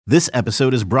This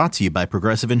episode is brought to you by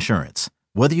Progressive Insurance.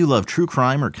 Whether you love true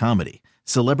crime or comedy,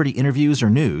 celebrity interviews or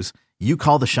news, you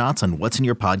call the shots on what's in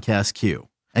your podcast queue.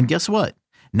 And guess what?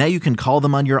 Now you can call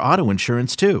them on your auto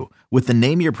insurance too with the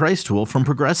Name Your Price tool from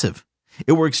Progressive.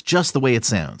 It works just the way it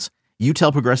sounds. You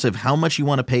tell Progressive how much you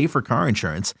want to pay for car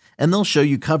insurance, and they'll show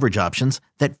you coverage options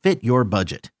that fit your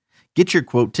budget. Get your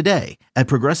quote today at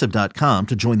Progressive.com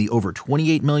to join the over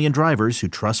 28 million drivers who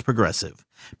trust Progressive.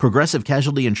 Progressive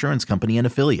Casualty Insurance Company and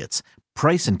Affiliates.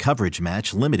 Price and coverage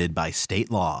match limited by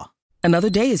state law. Another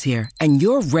day is here, and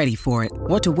you're ready for it.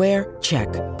 What to wear? Check.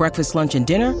 Breakfast, lunch, and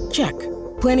dinner? Check.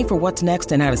 Planning for what's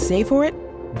next and how to save for it?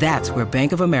 That's where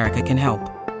Bank of America can help.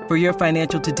 For your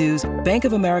financial to-dos, Bank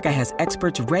of America has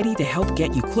experts ready to help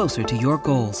get you closer to your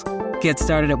goals. Get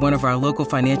started at one of our local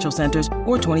financial centers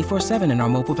or 24/7 in our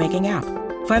mobile banking app.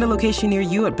 Find a location near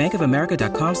you at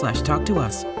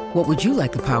bankofamerica.com/talktous. What would you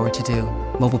like the power to do?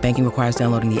 Mobile banking requires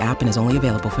downloading the app and is only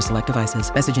available for select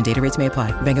devices. Message and data rates may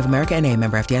apply. Bank of America N.A.,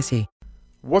 member FDIC.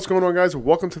 What's going on, guys?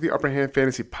 Welcome to the Upper Hand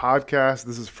Fantasy Podcast.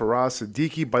 This is Faraz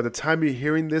Siddiqui. By the time you're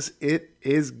hearing this, it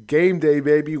is game day,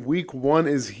 baby. Week 1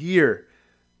 is here.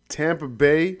 Tampa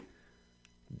Bay,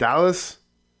 Dallas.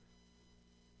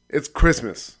 It's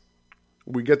Christmas.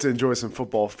 We get to enjoy some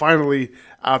football. Finally,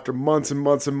 after months and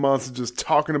months and months of just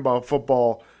talking about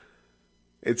football,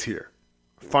 it's here.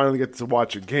 Finally get to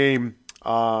watch a game.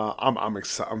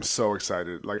 I'm so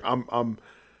excited. Like I'm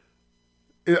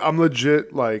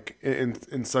legit like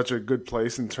in such a good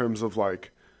place in terms of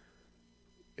like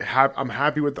I'm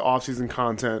happy with the offseason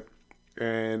content,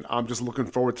 and I'm just looking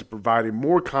forward to providing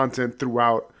more content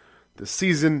throughout the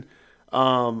season.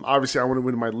 Obviously, I want to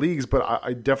win my leagues, but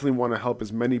I definitely want to help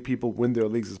as many people win their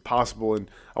leagues as possible,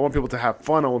 and I want people to have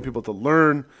fun. I want people to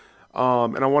learn,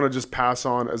 and I want to just pass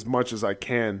on as much as I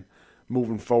can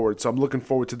moving forward. So I'm looking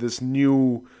forward to this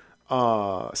new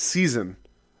season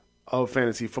of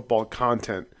fantasy football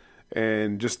content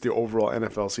and just the overall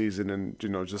NFL season, and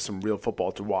just some real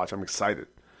football to watch. I'm excited.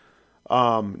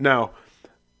 Now,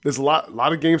 there's a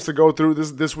lot of games to go through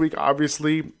this week.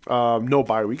 Obviously, no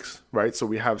bye weeks, right? So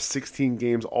we have 16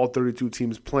 games, all 32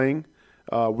 teams playing,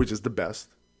 which is the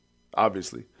best,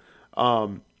 obviously.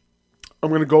 I'm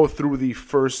going to go through the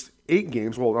first 8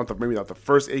 games. Well, maybe not the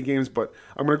first 8 games, but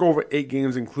I'm going to go over 8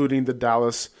 games, including the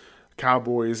Dallas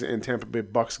Cowboys and Tampa Bay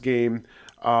Bucks game.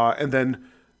 And then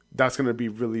that's going to be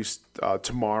released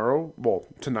tomorrow. Well,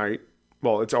 tonight.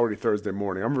 Well, it's already Thursday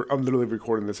morning. I'm literally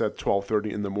recording this at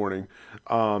 12:30 in the morning.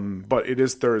 But it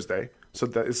is Thursday. So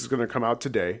this is going to come out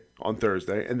today on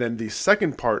Thursday. And then the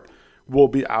second part will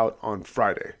be out on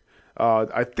Friday.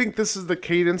 I think this is the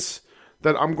cadence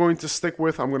that I'm going to stick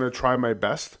with. I'm going to try my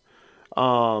best.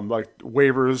 Like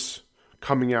waivers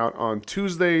coming out on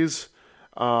Tuesdays.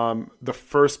 The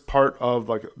first part of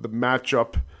like the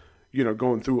matchup,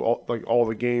 going through all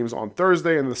the games on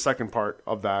Thursday, and the second part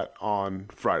of that on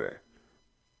Friday.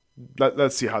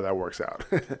 Let's see how that works out.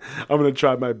 I'm going to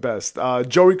try my best.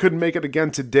 Joey couldn't make it again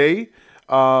today,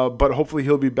 but hopefully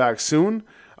he'll be back soon.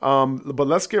 But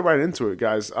let's get right into it,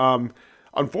 guys.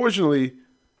 Unfortunately,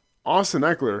 Austin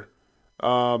Ekeler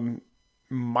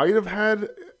might have had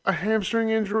a hamstring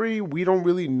injury. We don't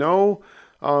really know.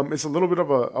 It's a little bit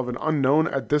of an unknown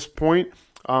at this point.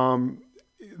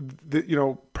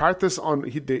 Practice on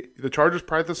the Chargers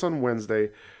practice on Wednesday.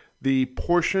 The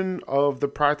portion of the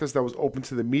practice that was open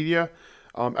to the media,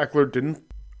 Ekeler didn't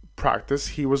practice.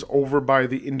 He was over by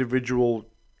the individual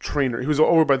trainer. He was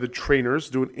over by the trainers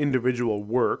doing individual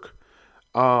work.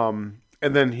 And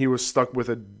then he was stuck with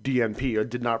a DNP, or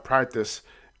did not practice,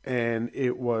 and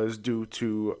it was due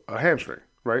to a hamstring,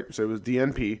 right? So it was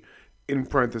DNP, in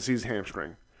parentheses,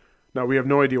 hamstring. Now, we have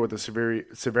no idea what the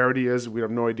severity is. We have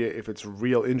no idea if it's a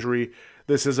real injury.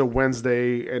 This is a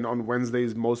Wednesday, and on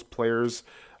Wednesdays, most players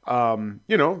have,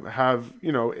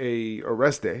 a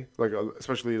rest day,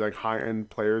 especially like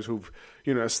high-end players who've,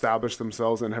 established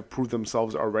themselves and have proved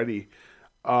themselves already.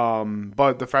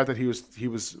 But the fact that he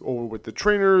was over with the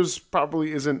trainers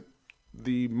probably isn't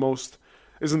the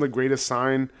greatest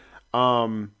sign.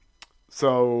 So,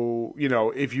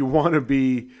 if you want to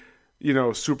be,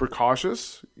 super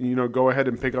cautious, go ahead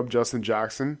and pick up Justin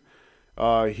Jackson.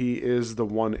 He is the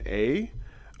 1A.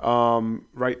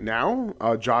 Right now,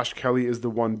 Josh Kelly is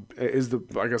the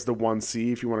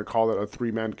 1C, if you want to call it a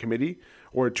 3-man committee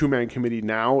or a 2-man committee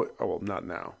now. Oh, well, not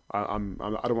now. I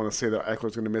don't want to say that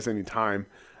Ekeler's going to miss any time,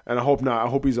 and I hope not. I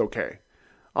hope he's okay,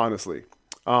 honestly.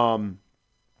 I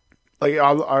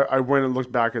went and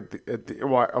looked back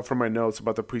from my notes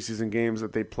about the preseason games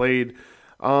that they played.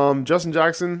 Justin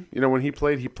Jackson, when he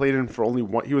played in for only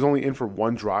one. He was only in for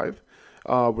one drive.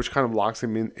 Which kind of locks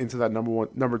him into that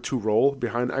number 2 role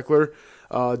behind Ekeler.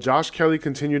 Josh Kelly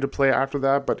continued to play after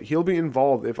that, but he'll be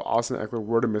involved if Austin Eckler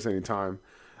were to miss any time.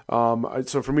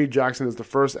 So for me, Jackson is the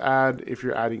first ad. If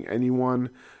you're adding anyone,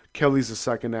 Kelly's the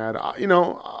second ad.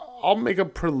 I'll make a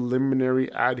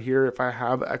preliminary ad here if I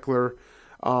have Eckler,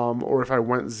 or if I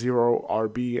went 0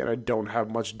 RB and I don't have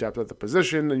much depth at the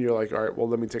position, and you're like, all right, well,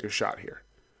 let me take a shot here,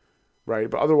 right?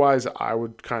 But otherwise, I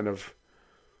would kind of,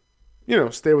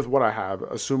 stay with what I have,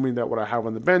 assuming that what I have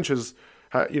on the bench is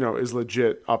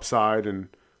legit upside and,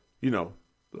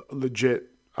 legit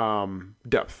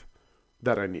depth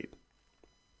that I need.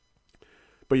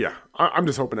 But yeah, I'm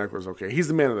just hoping Eckler's okay. He's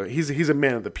the man of the he's a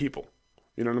man of the people.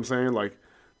 You know what I'm saying? Like,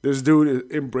 this dude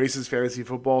embraces fantasy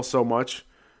football so much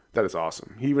that it's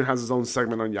awesome. He even has his own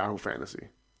segment on Yahoo Fantasy.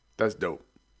 That's dope.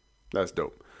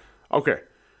 Okay,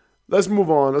 let's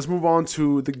move on. Let's move on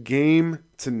to the game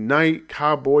tonight,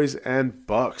 Cowboys and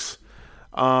Bucks.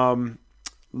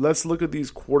 Let's look at these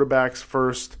quarterbacks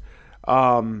first.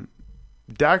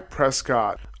 Dak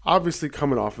Prescott, obviously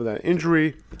coming off of that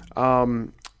injury.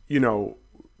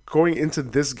 Going into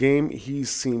this game, he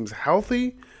seems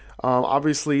healthy.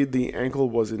 Obviously, the ankle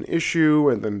was an issue,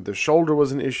 and then the shoulder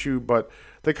was an issue, but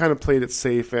they kind of played it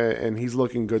safe, and he's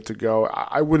looking good to go.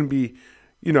 I wouldn't be,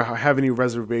 have any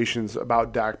reservations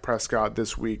about Dak Prescott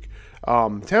this week.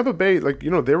 Tampa Bay,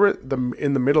 they were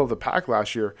in the middle of the pack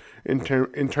last year in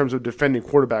terms of defending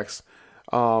quarterbacks.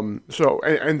 And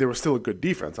they were still a good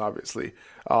defense, obviously.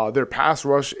 Their pass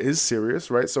rush is serious,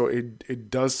 right? So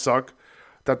it does suck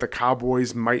that the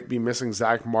Cowboys might be missing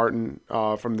Zach Martin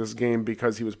from this game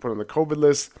because he was put on the COVID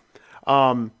list.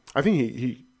 I think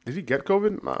he did he get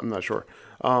COVID? I'm not sure.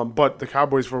 But the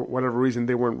Cowboys, for whatever reason,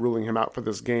 they weren't ruling him out for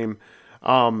this game.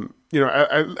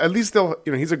 At least they'll,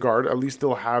 he's a guard. At least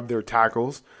they'll have their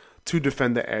tackles to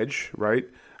defend the edge, right?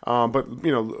 But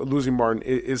losing Martin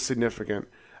is significant.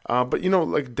 But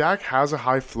Dak has a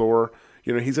high floor.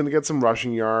 He's going to get some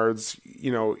rushing yards.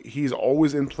 He's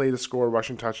always in play to score a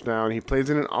rushing touchdown. He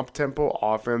plays in an up-tempo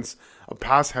offense, a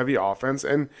pass-heavy offense,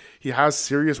 and he has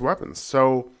serious weapons.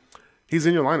 So he's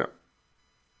in your lineup.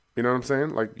 You know what I'm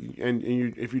saying?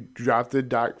 If you drafted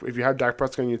Dak, if you had Dak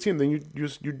Prescott on your team, then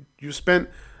you spent,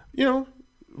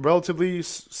 relatively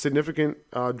significant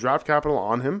draft capital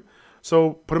on him.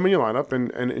 So put him in your lineup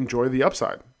and enjoy the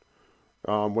upside.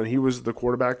 When he was the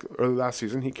quarterback early last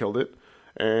season, he killed it.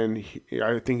 And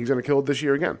I think he's going to kill it this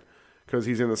year again because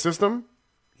he's in the system,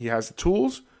 he has the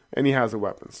tools, and he has the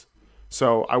weapons.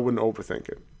 So I wouldn't overthink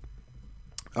it.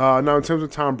 Now, in terms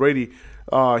of Tom Brady,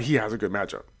 he has a good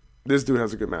matchup. This dude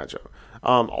has a good matchup.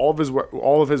 All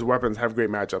of his weapons have great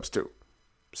matchups too.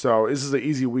 So this is an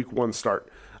easy week 1 start.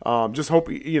 Just hope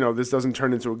this doesn't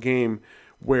turn into a game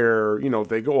where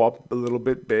they go up a little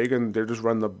bit big and they're just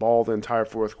running the ball the entire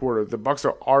fourth quarter. The Bucs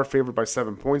are favored by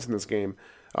 7 points in this game.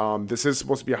 This is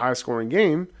supposed to be a high-scoring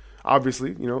game.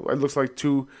 Obviously, it looks like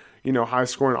two,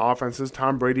 high-scoring offenses.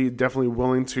 Tom Brady definitely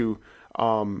willing to,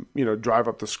 drive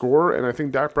up the score, and I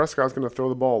think Dak Prescott's going to throw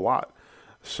the ball a lot.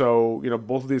 So,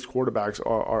 both of these quarterbacks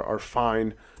are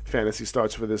fine fantasy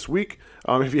starts for this week.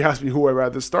 If you ask me who I'd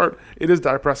rather start, it is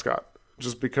Dak Prescott,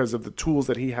 just because of the tools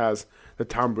that he has that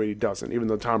Tom Brady doesn't. Even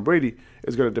though Tom Brady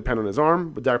is going to depend on his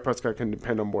arm, but Dak Prescott can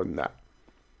depend on more than that.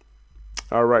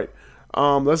 All right.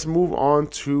 Let's move on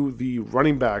to the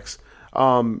running backs.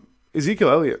 Ezekiel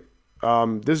Elliott.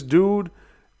 This dude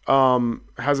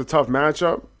has a tough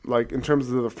matchup, in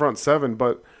terms of the front 7,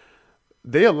 but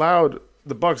the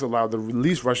Bucs allowed the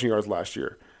least rushing yards last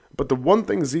year. But the one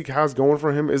thing Zeke has going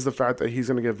for him is the fact that he's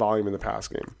going to get volume in the pass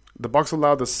game. The Bucs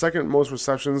allowed the 2nd most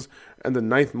receptions and the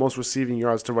 9th most receiving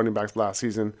yards to running backs last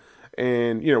season.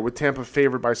 And, with Tampa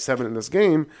favored by 7 in this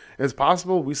game, it's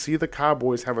possible we see the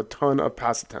Cowboys have a ton of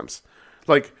pass attempts.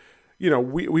 We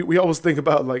always think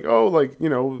about they're going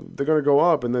to go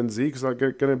up and then Zeke's going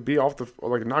to be off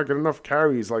not get enough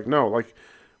carries.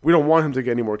 We don't want him to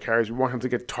get any more carries. We want him to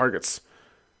get targets.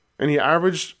 And he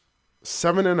averaged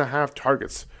 7.5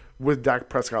 targets with Dak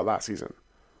Prescott last season.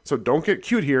 So don't get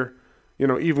cute here,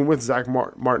 even with Zach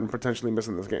Martin potentially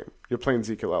missing this game. You're playing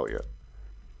Ezekiel Elliott.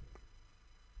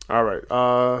 All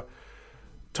right.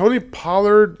 Tony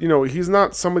Pollard, he's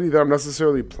not somebody that I'm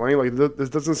necessarily playing. This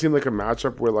doesn't seem like a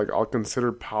matchup where, I'll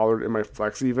consider Pollard in my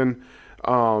flex even.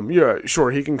 Yeah,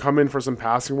 sure, he can come in for some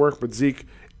passing work, but Zeke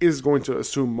is going to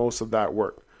assume most of that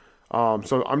work.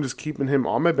 So I'm just keeping him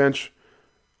on my bench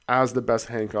as the best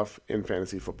handcuff in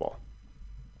fantasy football.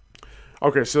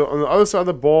 Okay, so on the other side of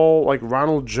the ball,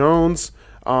 Ronald Jones,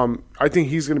 I think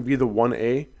he's going to be the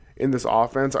 1A in this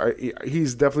offense.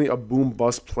 He's definitely a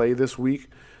boom-bust play this week.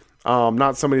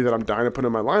 Not somebody that I'm dying to put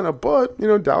in my lineup, but,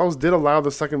 Dallas did allow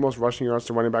the 2nd most rushing yards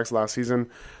to running backs last season,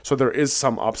 so there is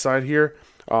some upside here.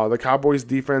 The Cowboys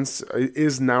defense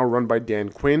is now run by Dan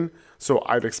Quinn, so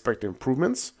I'd expect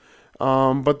improvements.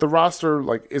 But the roster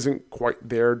isn't quite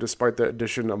there despite the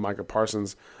addition of Micah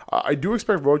Parsons. I do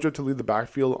expect Rojo to lead the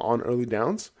backfield on early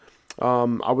downs.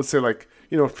 I would say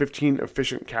 15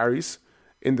 efficient carries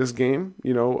in this game,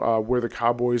 where the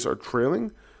Cowboys are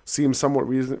trailing, seems somewhat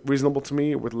reasonable to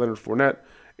me, with Leonard Fournette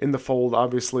in the fold,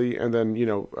 obviously, and then,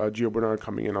 Gio Bernard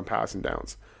coming in on passing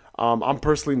downs. I'm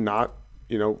personally not,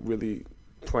 really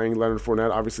playing Leonard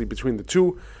Fournette, obviously, between the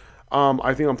two.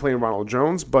 I think I'm playing Ronald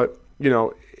Jones, but,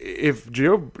 if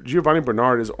Giovanni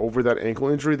Bernard is over that ankle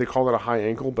injury, they call it a high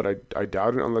ankle, but I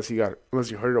doubt it unless he hurt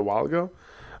it a while ago.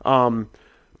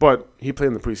 But he played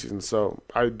in the preseason, so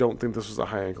I don't think this was a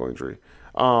high ankle injury.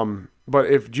 But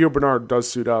if Gio Bernard does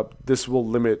suit up, this will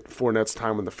limit Fournette's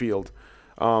time on the field.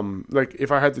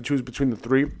 If I had to choose between the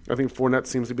three, I think Fournette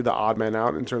seems to be the odd man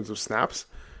out in terms of snaps.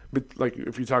 But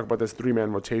if you talk about this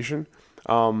 3-man rotation,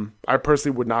 I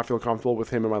personally would not feel comfortable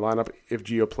with him in my lineup if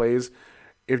Gio plays.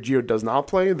 If Gio does not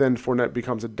play, then Fournette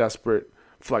becomes a desperate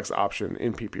flex option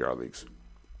in PPR leagues.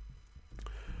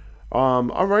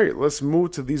 All right, let's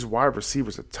move to these wide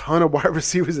receivers. A ton of wide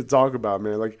receivers to talk about,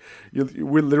 man.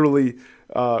 We're literally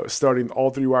starting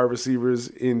all 3 wide receivers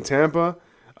in Tampa,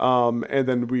 and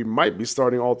then we might be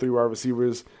starting all 3 wide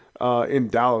receivers in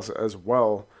Dallas as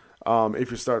well, if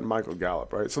you're starting Michael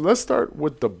Gallup, right? So let's start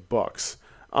with the Bucs.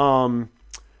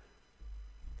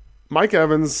 Mike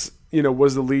Evans,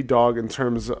 was the lead dog in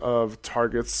terms of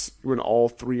targets when all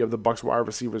 3 of the Bucs wide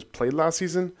receivers played last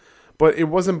season. But it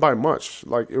wasn't by much.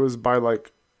 It was by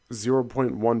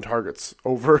 0.1 targets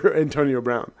over Antonio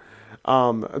Brown.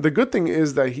 The good thing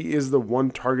is that he is the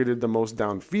one targeted the most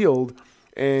downfield,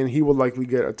 and he will likely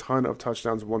get a ton of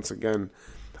touchdowns once again.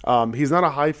 He's not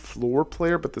a high floor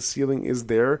player, but the ceiling is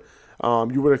there.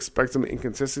 You would expect some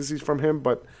inconsistencies from him,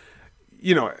 but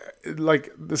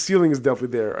the ceiling is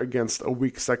definitely there against a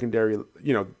weak secondary,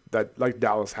 that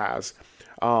Dallas has.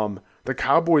 The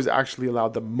Cowboys actually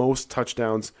allowed the most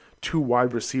touchdowns to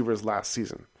wide receivers last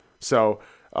season. So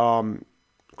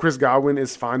Chris Godwin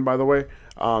is fine, by the way.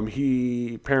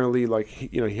 He apparently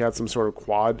he had some sort of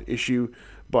quad issue,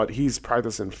 but he's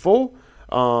practiced in full.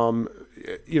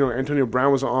 Antonio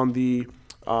Brown was on the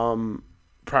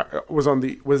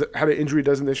had an injury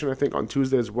designation, I think, on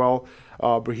Tuesday as well.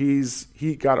 But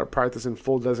he got a practice in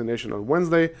full designation on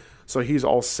Wednesday, so he's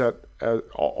all set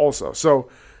also. So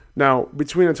now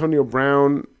between Antonio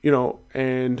Brown,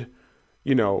 and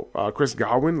Chris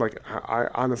Godwin, I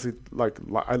honestly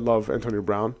I love Antonio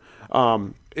Brown.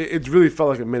 It really felt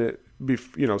like a minute,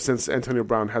 since Antonio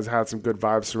Brown has had some good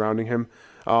vibes surrounding him.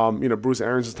 Bruce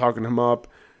Arians is talking him up.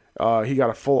 He got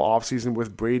a full offseason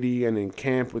with Brady and in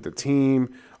camp with the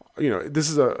team. This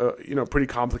is a pretty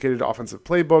complicated offensive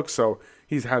playbook, so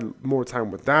he's had more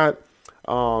time with that.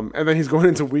 And then he's going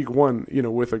into week 1,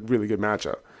 with a really good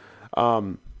matchup.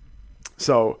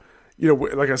 So,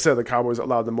 like I said, the Cowboys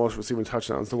allowed the most receiving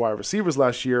touchdowns to wide receivers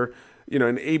last year.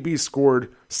 And AB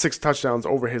scored 6 touchdowns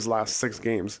over his last 6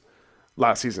 games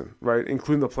last season, right,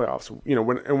 including the playoffs.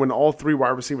 When all 3 wide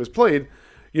receivers played,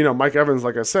 Mike Evans,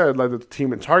 like I said, led the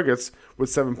team in targets with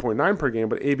 7.9 per game,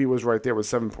 but AB was right there with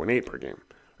 7.8 per game.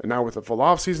 And now with a full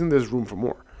offseason, there's room for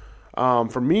more.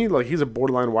 For me, he's a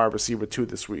borderline wide receiver 2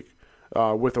 this week,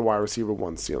 with a wide receiver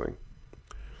 1 ceiling.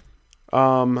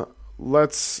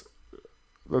 Let's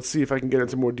see if I can get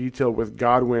into more detail with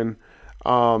Godwin.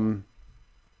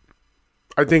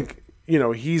 I think,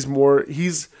 he's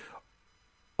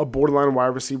a borderline wide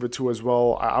receiver 2 as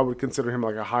well. I would consider him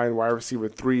a high-end wide receiver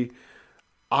 3.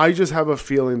 I just have a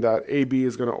feeling that AB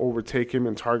is going to overtake him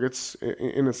in targets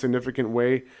in a significant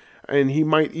way, and he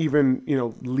might even,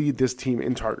 lead this team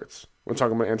in targets. We're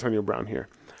talking about Antonio Brown here.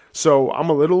 So I'm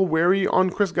a little wary on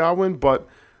Chris Godwin, but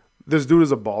this dude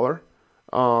is a baller,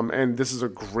 and this is a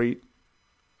great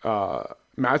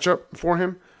matchup for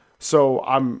him. So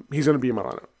he's going to be in my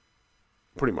lineup,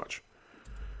 pretty much.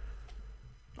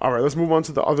 All right, let's move on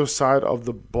to the other side of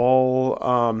the ball.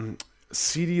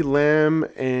 CeeDee Lamb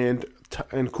and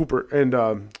Cooper and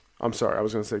I'm sorry, I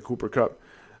was going to say Cooper Kupp,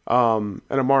 and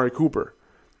Amari Cooper,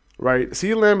 right?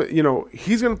 CeeDee Lamb,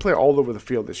 he's going to play all over the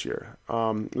field this year.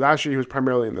 Last year he was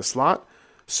primarily in the slot,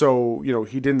 so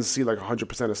he didn't see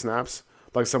 100% of snaps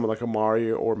like someone like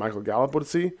Amari or Michael Gallup would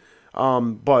see.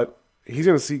 But he's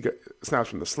going to see snaps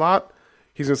from the slot.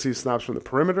 He's going to see snaps from the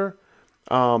perimeter.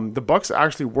 The Bucs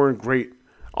actually weren't great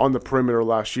on the perimeter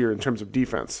last year in terms of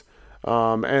defense.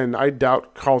 And I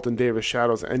doubt Carlton Davis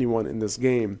shadows anyone in this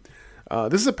game.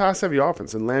 This is a pass-heavy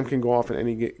offense, and Lamb can go off in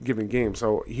any given game.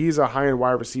 So he's a high-end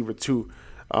wide receiver, too,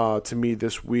 to me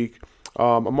this week.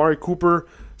 Amari Cooper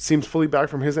seems fully back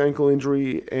from his ankle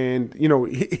injury, and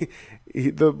the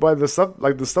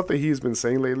stuff that he's been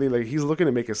saying lately, like he's looking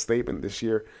to make a statement this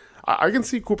year. I can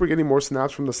see Cooper getting more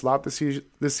snaps from the slot this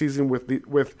season with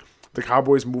the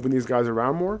Cowboys moving these guys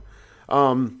around more.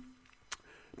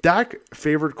 Dak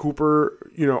favored Cooper,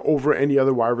 over any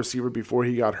other wide receiver before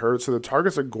he got hurt, so the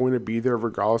targets are going to be there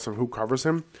regardless of who covers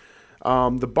him.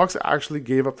 The Bucs actually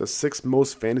gave up the 6th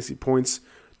most fantasy points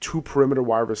to perimeter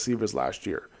wide receivers last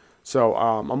year. So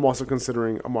I'm also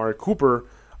considering Amari Cooper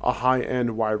a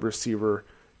high-end wide receiver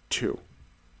too.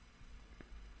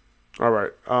 All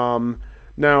right.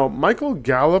 Now, Michael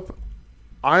Gallup,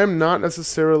 I am not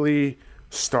necessarily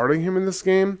starting him in this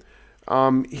game.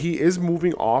 He is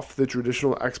moving off the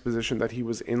traditional X position that he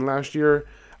was in last year,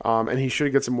 and he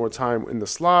should get some more time in the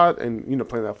slot and,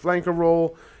 playing that flanker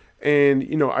role. And,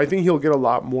 I think he'll get a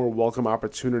lot more welcome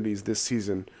opportunities this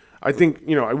season. I think,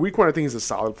 week 1, I think he's a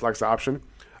solid flex option.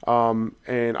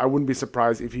 And I wouldn't be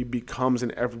surprised if he becomes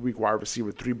an every week wide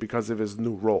receiver 3 because of his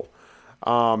new role.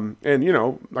 And,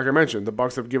 like I mentioned, the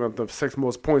Bucs have given up the 6th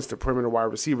most points to perimeter wide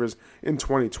receivers in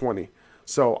 2020.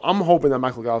 So I'm hoping that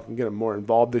Michael Gallup can get him more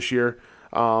involved this year.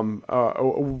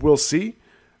 We'll see.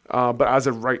 But as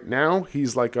of right now,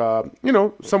 he's like,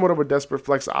 somewhat of a desperate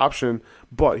flex option,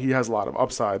 but he has a lot of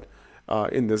upside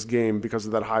in this game because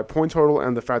of that high point total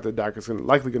and the fact that Dak is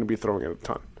likely going to be throwing it a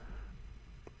ton.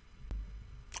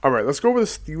 All right, let's go over the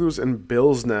Steelers and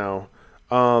Bills now.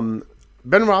 Ben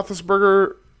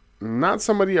Roethlisberger, not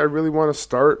somebody I really want to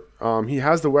start. He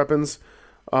has the weapons,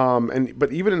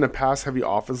 but even in a pass-heavy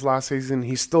offense last season,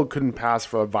 he still couldn't pass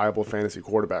for a viable fantasy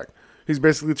quarterback. He's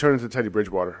basically turned into Teddy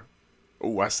Bridgewater.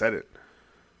 Oh, I said it.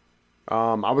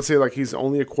 I would say he's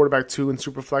only a quarterback 2 in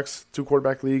Superflex, 2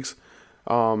 quarterback leagues.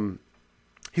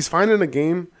 He's fine in a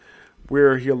game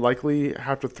where he'll likely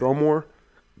have to throw more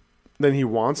than he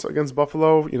wants against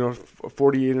Buffalo,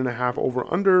 48.5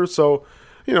 over under. So,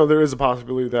 there is a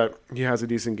possibility that he has a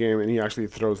decent game and he actually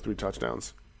throws 3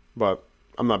 touchdowns. But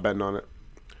I'm not betting on it.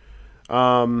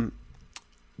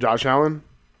 Josh Allen,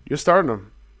 you're starting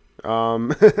him.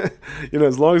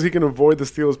 As long as he can avoid the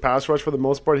Steelers pass rush for the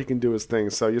most part, he can do his thing.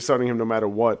 So you're starting him no matter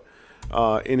what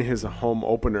in his home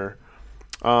opener.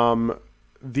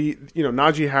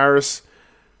 Najee Harris,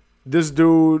 this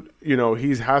dude,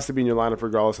 he has to be in your lineup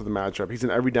regardless of the matchup. He's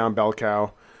an every down bell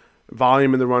cow.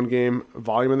 Volume in the run game,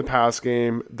 volume in the pass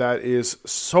game. That is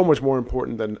so much more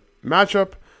important than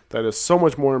matchup. That is so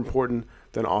much more important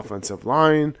than offensive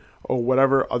line or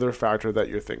whatever other factor that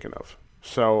you're thinking of.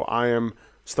 So I am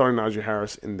starting Najee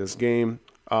Harris in this game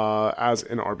as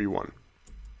an RB1.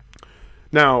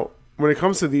 Now, when it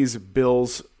comes to these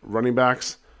Bills running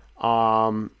backs,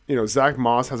 Zach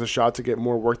Moss has a shot to get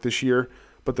more work this year,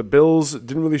 but the Bills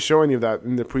didn't really show any of that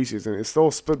in the preseason. It's still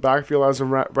a split backfield as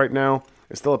of right now.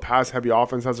 It's still a pass-heavy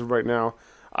offense as of right now.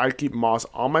 I'd keep Moss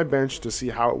on my bench to see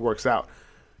how it works out.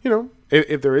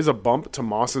 If there is a bump to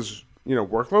Moss's,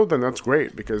 workload, then that's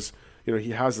great because,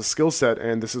 he has the skill set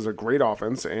and this is a great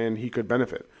offense and he could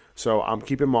benefit. So I'm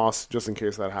keeping Moss just in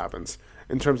case that happens.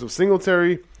 In terms of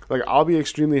Singletary, I'll be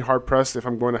extremely hard-pressed if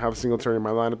I'm going to have Singletary in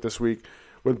my lineup this week.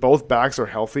 When both backs are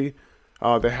healthy,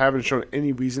 they haven't shown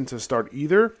any reason to start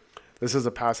either. This is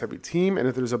a pass-heavy team, and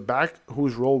if there's a back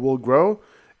whose role will grow,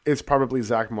 it's probably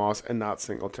Zach Moss and not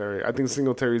Singletary. I think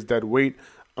Singletary is dead weight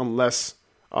unless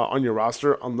on your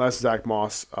roster, unless Zach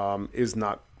Moss is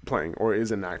not playing or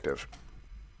is inactive.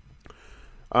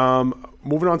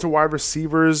 Moving on to wide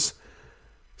receivers,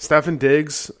 Stefon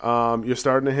Diggs, you're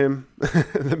starting him.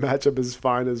 The matchup is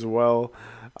fine as well.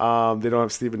 They don't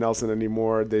have Steven Nelson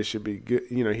anymore. They should be good.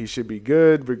 He should be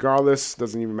good regardless.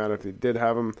 Doesn't even matter if they did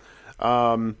have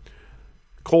him.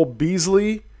 Cole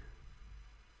Beasley,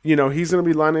 he's going to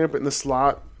be lining up in the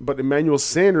slot, but Emmanuel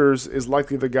Sanders is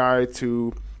likely the guy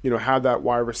to, have that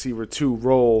wide receiver 2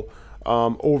 role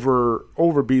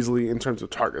over Beasley in terms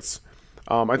of targets.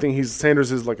 I think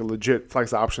Sanders is a legit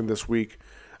flex option this week.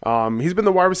 He's been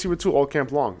the wide receiver 2 all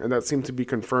camp long, and that seemed to be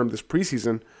confirmed this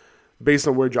preseason based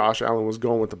on where Josh Allen was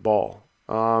going with the ball.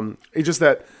 It's just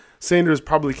that Sanders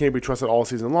probably can't be trusted all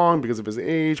season long because of his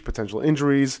age, potential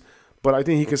injuries, but I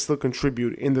think he can still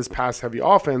contribute in this pass-heavy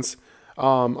offense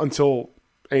until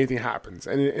anything happens.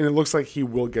 And it looks like he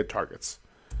will get targets.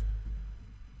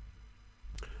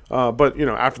 But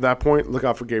after that point, look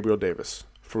out for Gabriel Davis.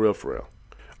 For real.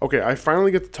 Okay, I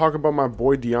finally get to talk about my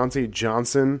boy Deontay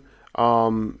Johnson.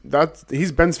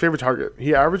 He's Ben's favorite target.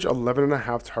 He averaged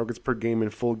 11.5 targets per game in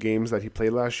full games that he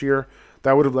played last year.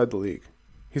 That would have led the league.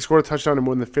 He scored a touchdown in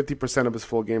more than 50% of his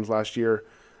full games last year.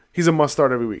 He's a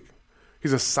must-start every week.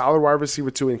 He's a solid wide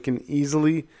receiver 2 and can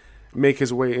easily make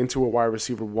his way into a wide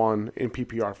receiver 1 in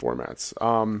PPR formats.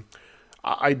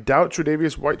 I doubt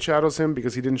Tre'Davious White shadows him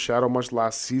because he didn't shadow much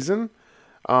last season.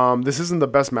 This isn't the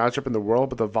best matchup in the world,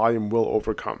 but the volume will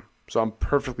overcome. So I'm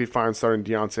perfectly fine starting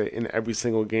Deontay in every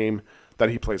single game that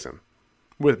he plays in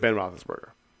with Ben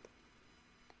Roethlisberger.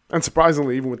 And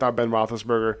surprisingly, even without Ben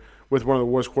Roethlisberger, with one of the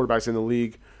worst quarterbacks in the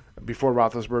league before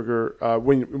Roethlisberger,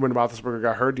 when Roethlisberger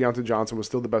got hurt, Deontay Johnson was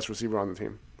still the best receiver on the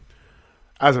team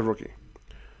as a rookie.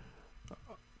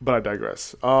 But I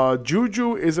digress.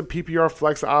 Juju is a PPR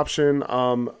flex option.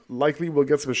 Likely will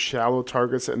get some shallow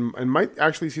targets and might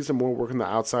actually see some more work on the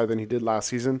outside than he did last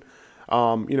season.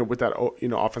 With that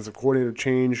offensive coordinator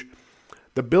change.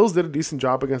 The Bills did a decent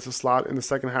job against the slot in the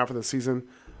second half of the season.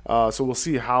 So we'll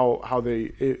see how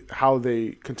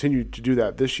they continue to do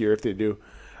that this year if they do.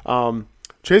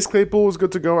 Chase Claypool is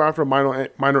good to go after a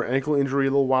minor ankle injury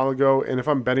a little while ago. And if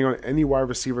I'm betting on any wide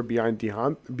receiver behind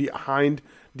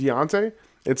Deontay,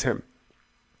 it's him.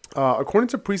 According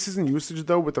to preseason usage,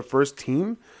 though, with the first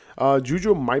team,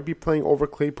 Juju might be playing over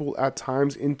Claypool at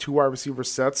times in 2 wide receiver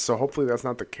sets, so hopefully that's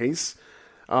not the case.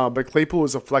 But Claypool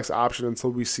is a flex option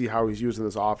until we see how he's used in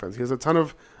this offense. He has a ton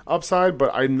of upside, but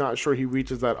I'm not sure he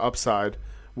reaches that upside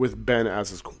with Ben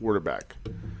as his quarterback.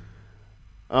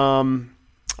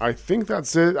 I think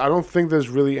that's it. I don't think there's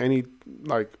really any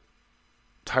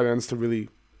tight ends to really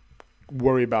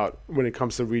worry about when it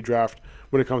comes to redraft,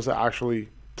 when it comes to actually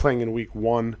playing in week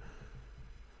 1.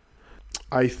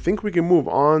 I think we can move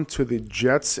on to the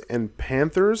Jets and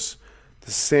Panthers,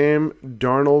 the Sam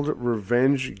Darnold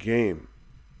revenge game.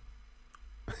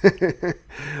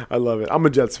 I love it. I'm a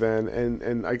Jets fan,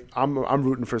 and I'm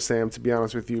rooting for Sam, to be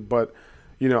honest with you. But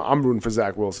I'm rooting for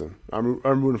Zach Wilson. I'm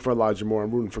rooting for Elijah Moore.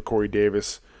 I'm rooting for Corey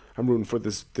Davis. I'm rooting for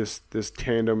this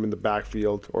tandem in the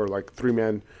backfield or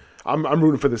 3-man. I'm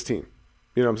rooting for this team.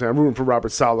 You know what I'm saying? I'm rooting for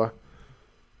Robert Saleh.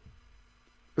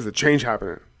 There's a change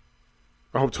happening.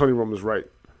 I hope Tony Romo's right.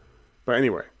 But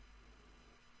anyway,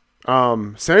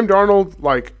 Sam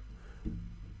Darnold,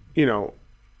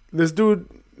 this dude,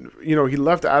 he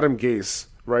left Adam Gase,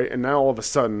 right? And now all of a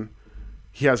sudden,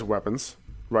 he has weapons,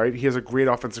 right? He has a great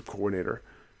offensive coordinator.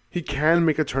 He can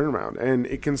make a turnaround, and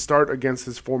it can start against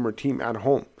his former team at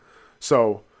home.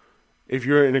 So, if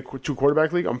you're in a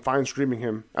 2-quarterback league, I'm fine streaming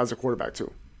him as a quarterback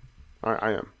too.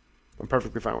 I am. I'm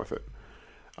perfectly fine with it.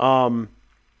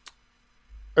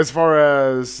 As far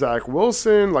as Zach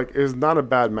Wilson, is not a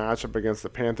bad matchup against the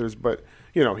Panthers, but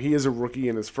he is a rookie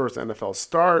in his first NFL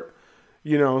start.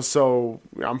 So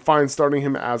I'm fine starting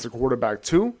him as a quarterback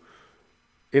too,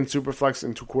 in Superflex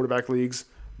in 2-quarterback leagues.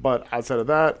 But outside of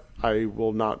that, I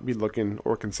will not be looking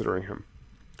or considering him.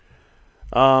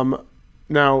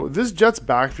 Now, this Jets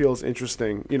backfield is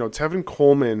interesting. Tevin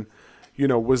Coleman,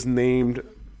 was named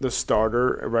the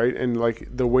starter, right? And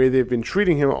the way they've been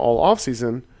treating him all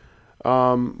offseason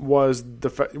was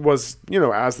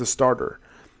as the starter.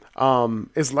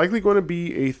 It's likely going to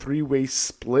be a 3-way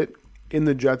split in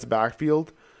the Jets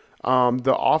backfield.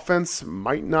 The offense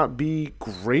might not be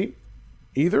great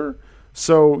either.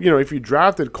 So, if you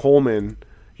drafted Coleman,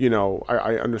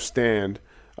 I understand.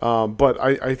 But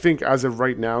I think as of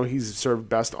right now, he's served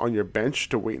best on your bench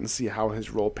to wait and see how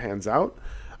his role pans out.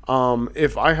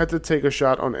 If I had to take a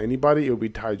shot on anybody, it would be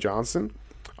Ty Johnson.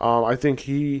 I think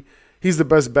he's the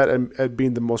best bet at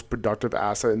being the most productive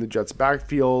asset in the Jets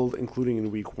backfield, including in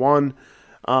week 1.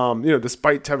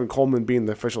 Despite Tevin Coleman being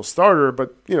the official starter,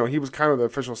 but, he was kind of the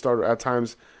official starter at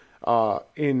times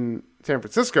in San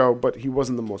Francisco, but he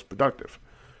wasn't the most productive.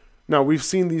 Now, we've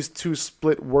seen these two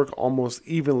split work almost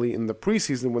evenly in the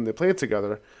preseason when they played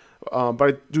together, but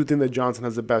I do think that Johnson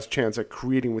has the best chance at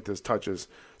creating with his touches.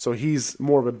 So he's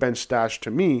more of a bench stash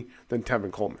to me than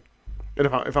Tevin Coleman. And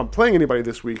if I'm playing anybody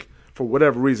this week, for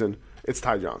whatever reason, it's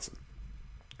Ty Johnson.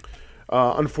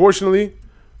 Unfortunately,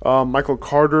 Michael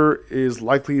Carter is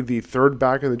likely the third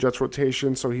back in the Jets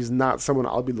rotation, so he's not someone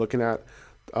I'll be looking at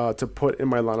to put in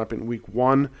my lineup in week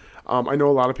 1. I know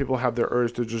a lot of people have their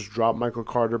urge to just drop Michael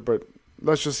Carter, but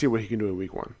let's just see what he can do in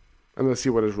week 1. And let's see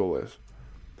what his role is.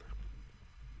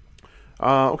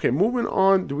 Okay, moving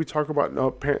on. Do we talk about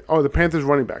the Panthers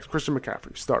running backs? Christian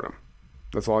McCaffrey, start him.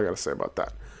 That's all I got to say about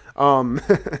that.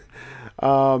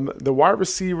 The wide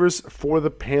receivers for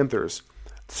the Panthers.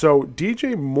 So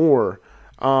DJ Moore,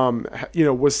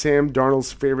 was Sam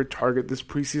Darnold's favorite target this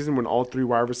preseason when all 3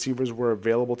 wide receivers were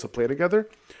available to play together.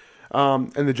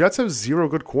 And the Jets have 0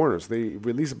 good corners. They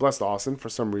released Bless Austin for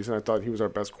some reason. I thought he was our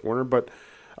best corner, but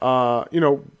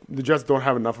the Jets don't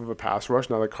have enough of a pass rush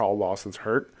now that Carl Lawson's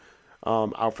hurt,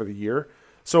 out for the year.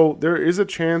 So there is a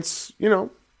chance,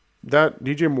 that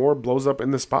DJ Moore blows up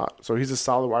in the spot. So he's a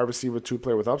solid wide receiver 2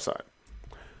 player with upside.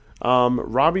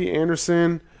 Robbie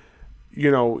Anderson,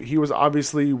 he was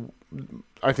obviously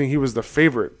I think he was the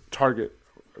favorite target,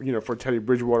 for Teddy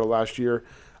Bridgewater last year.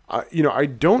 I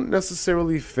don't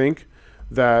necessarily think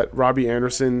that Robbie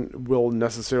Anderson will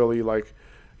necessarily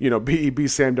be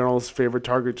Sam Darnold's favorite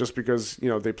target just because,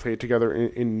 they played together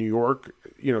in New York.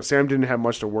 Sam didn't have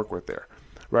much to work with there,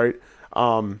 right?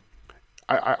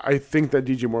 I think that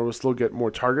DJ Moore will still get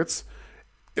more targets.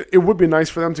 It would be nice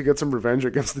for them to get some revenge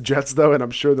against the Jets, though, and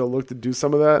I'm sure they'll look to do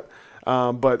some of that.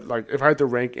 But if I had to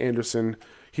rank Anderson,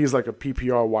 he's like a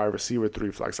PPR wide receiver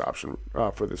 3 flex option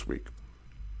for this week.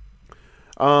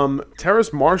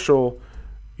 Terrace Marshall,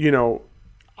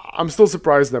 I'm still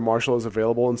surprised that Marshall is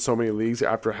available in so many leagues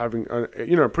after having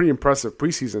a pretty impressive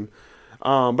preseason.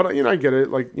 But I get it.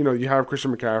 You have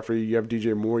Christian McCaffrey, you have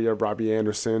DJ Moore, you have Robbie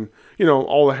Anderson,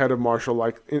 all ahead of Marshall,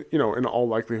 in all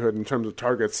likelihood in terms of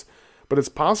targets. But it's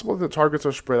possible that the targets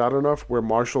are spread out enough where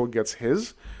Marshall gets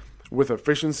his with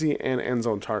efficiency and end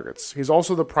zone targets. He's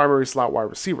also the primary slot wide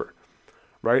receiver,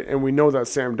 right? And we know that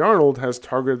Sam Darnold has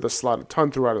targeted the slot a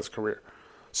ton throughout his career.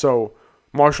 So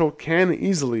Marshall can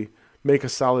easily make a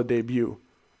solid debut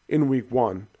in week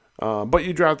 1. But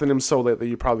you drafted him so late that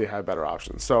you probably had better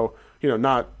options. So, he's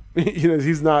not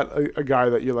a guy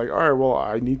that you're like, all right, well,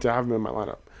 I need to have him in my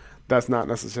lineup. That's not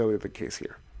necessarily the case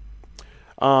here.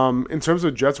 In terms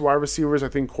of Jets wide receivers, I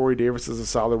think Corey Davis is a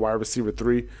solid wide receiver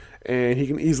 3, and he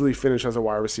can easily finish as a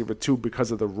wide receiver 2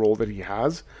 because of the role that he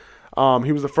has.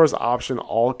 He was the first option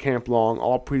all camp long,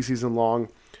 all preseason long.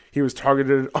 He was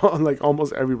targeted on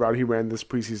almost every route he ran this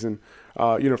preseason,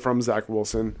 from Zach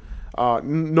Wilson.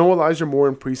 No Elijah Moore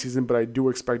in preseason, but I do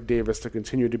expect Davis to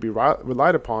continue to be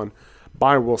relied upon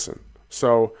by Wilson.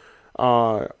 So,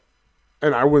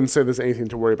 and I wouldn't say there's anything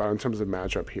to worry about in terms of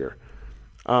matchup here.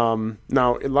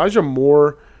 Now, Elijah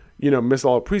Moore, missed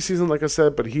all of preseason, like I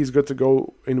said, but he's good to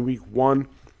go in week 1.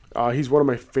 He's one of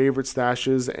my favorite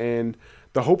stashes, and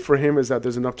the hope for him is that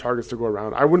there's enough targets to go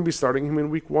around. I wouldn't be starting him in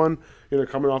week 1,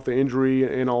 coming off the injury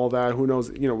and all that. Who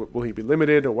knows, will he be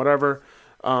limited or whatever?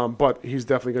 But he's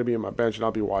definitely going to be in my bench, and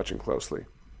I'll be watching closely.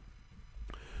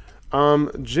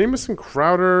 Jamison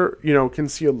Crowder, can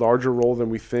see a larger role than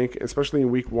we think, especially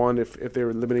in week 1 if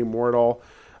they're limiting Moore at all.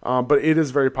 But it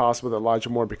is very possible that Elijah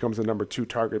Moore becomes the number 2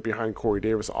 target behind Corey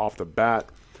Davis off the bat.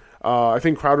 I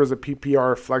think Crowder is a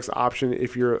PPR flex option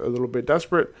if you're a little bit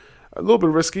desperate. A little bit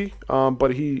risky,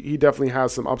 but he definitely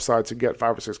has some upside to get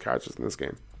 5 or 6 catches in this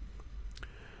game.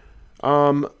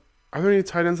 Are there any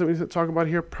tight ends that we need to talk about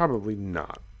here? Probably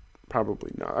not.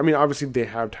 I mean, obviously they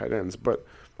have tight ends, but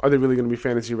are they really going to be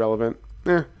fantasy relevant?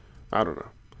 I don't know.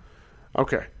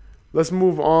 Okay, let's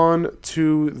move on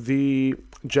to the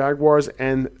Jaguars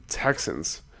and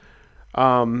Texans.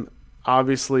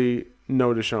 Obviously,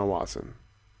 no Deshaun Watson,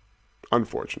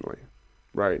 unfortunately,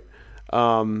 right?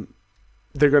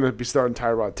 They're going to be starting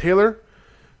Tyrod Taylor,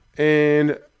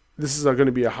 and this is going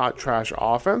to be a hot trash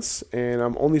offense, and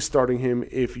I'm only starting him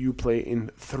if you play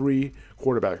in 3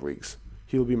 quarterback leagues.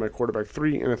 He'll be my quarterback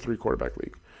 3 in a 3 quarterback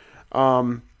league,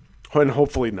 and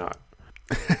hopefully not.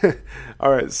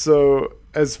 All right, so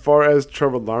as far as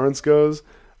Trevor Lawrence goes,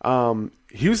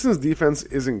 Houston's defense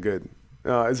isn't good.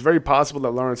 It's very possible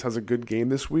that Lawrence has a good game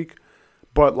this week,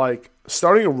 but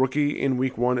starting a rookie in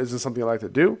week 1 isn't something I like to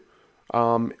do.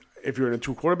 If you're in a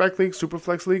 2 quarterback league, super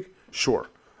flex league, sure,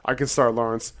 I can start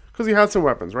Lawrence because he has some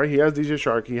weapons, right? He has DJ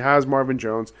Shark, he has Marvin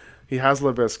Jones, he has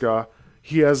Laviska,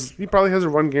 he probably has a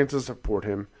run game to support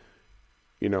him.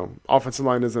 Offensive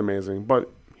line isn't amazing,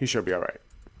 but he should be all right.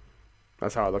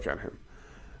 That's how I look at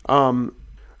him.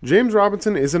 James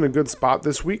Robinson is in a good spot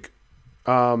this week.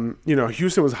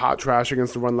 Houston was hot trash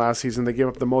against the run last season. They gave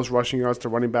up the most rushing yards to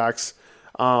running backs.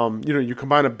 You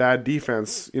combine a bad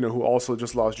defense, who also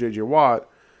just lost J.J. Watt,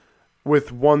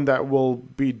 with one that will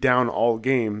be down all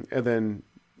game, and then,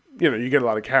 you get a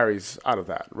lot of carries out of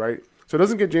that, right? So it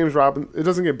doesn't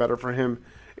get better for him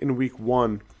in week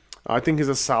 1. I think he's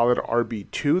a solid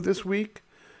RB2 this week.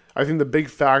 I think the big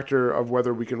factor of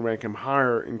whether we can rank him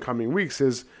higher in coming weeks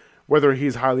is whether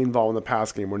he's highly involved in the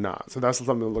pass game or not. So that's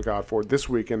something to look out for this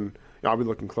week, and I'll be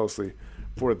looking closely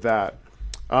for that.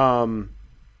 Now,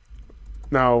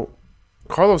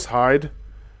 Carlos Hyde,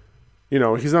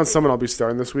 he's not someone I'll be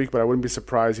starting this week, but I wouldn't be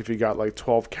surprised if he got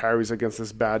 12 carries against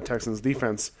this bad Texans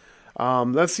defense.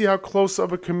 Let's see how close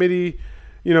of a committee,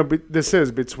 this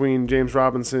is between him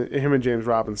and James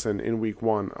Robinson in week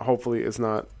 1. Hopefully it's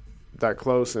not that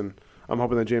close, and I'm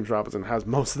hoping that James Robinson has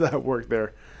most of that work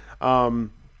there.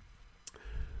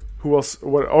 Who else?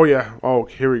 What? Oh, yeah. Oh,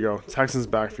 here we go. Texans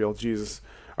backfield. Jesus.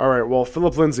 All right. Well,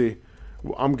 Phillip Lindsay,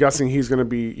 I'm guessing he's going to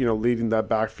be, leading that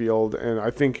backfield, and I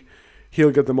think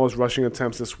he'll get the most rushing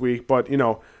attempts this week. But,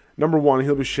 number one,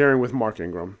 he'll be sharing with Mark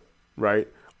Ingram, right?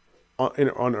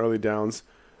 on early downs,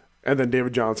 and then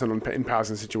David Johnson in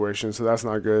passing situations, so that's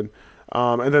not good.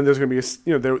 And then there's going to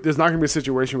be there's not going to be a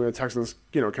situation where the Texans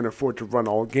can afford to run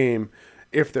all game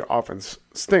if their offense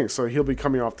stinks. So he'll be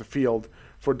coming off the field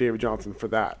for David Johnson for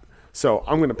that. So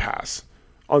I'm going to pass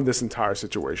on this entire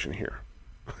situation here.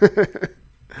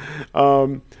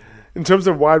 In terms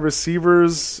of wide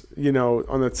receivers,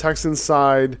 on the Texans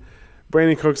side,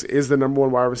 Brandon Cooks is the number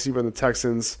one wide receiver in the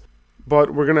Texans,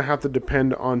 but we're going to have to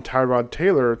depend on Tyrod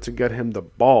Taylor to get him the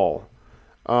ball.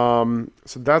 So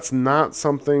that's not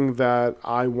something that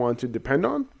I want to depend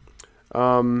on.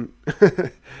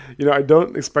 I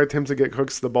don't expect him to get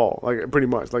Cooks the ball, pretty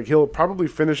much. He'll probably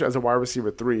finish as a wide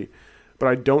receiver 3, but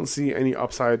I don't see any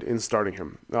upside in starting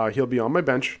him. He'll be on my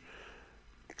bench.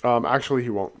 Actually, he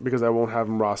won't, because I won't have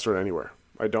him rostered anywhere.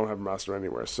 I don't have him rostered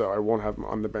anywhere, so I won't have him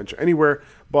on the bench anywhere.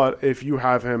 But if you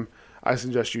have him, I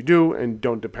suggest you do, and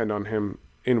don't depend on him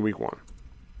in week 1.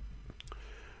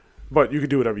 But you can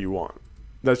do whatever you want.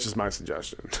 That's just my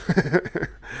suggestion.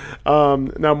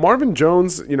 Now, Marvin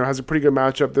Jones, has a pretty good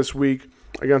matchup this week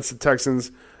against the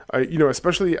Texans,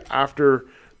 especially after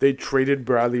they traded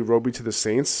Bradley Roby to the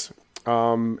Saints.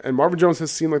 And Marvin Jones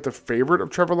has seemed like the favorite of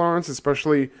Trevor Lawrence,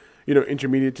 especially,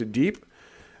 intermediate to deep.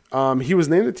 He was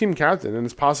named the team captain, and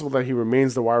it's possible that he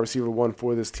remains the wide receiver 1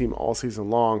 for this team all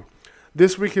season long.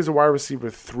 This week he's a wide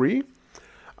receiver 3.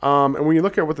 And when you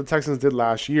look at what the Texans did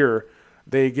last year,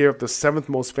 they gave up the 7th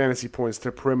most fantasy points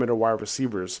to perimeter wide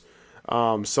receivers.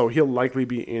 So he'll likely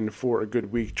be in for a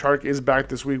good week. Chark is back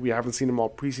this week. We haven't sing him all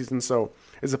preseason, so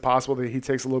is it possible that he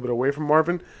takes a little bit away from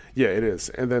Marvin? Yeah, it is.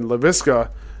 And then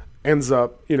Laviska ends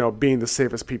up, being the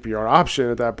safest PPR option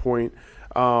at that point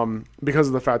because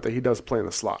of the fact that he does play in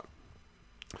the slot.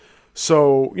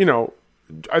 So,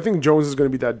 I think Jones is going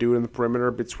to be that dude in the perimeter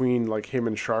between him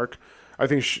and Chark. I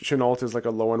think Shenault is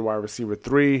a low-end wide receiver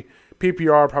 3.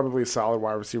 PPR, probably a solid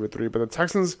wide receiver 3. But the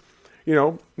Texans,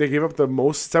 they gave up the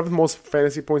 7th most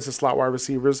fantasy points to slot wide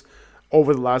receivers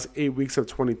over the last 8 weeks of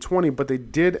 2020. But they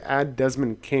did add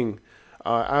Desmond King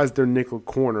as their nickel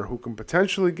corner, who can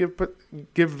potentially give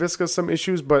Laviska some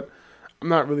issues. But I'm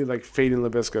not really fading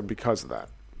Laviska because of that.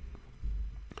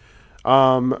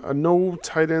 No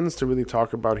tight ends to really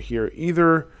talk about here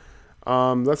either.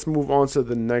 Let's move on to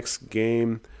the next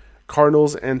game.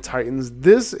 Cardinals and Titans.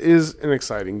 This is an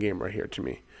exciting game right here to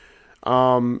me.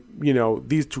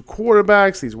 These two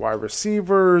quarterbacks, these wide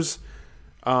receivers,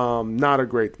 not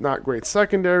great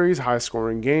secondaries, high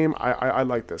scoring game. I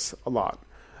like this a lot.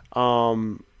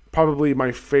 Probably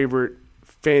my favorite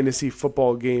fantasy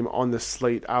football game on the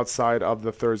slate outside of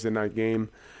the Thursday night game.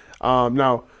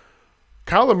 Now,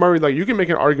 Kyler Murray, you can make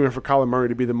an argument for Kyler Murray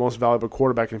to be the most valuable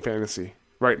quarterback in fantasy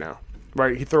right now.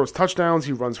 Right, he throws touchdowns,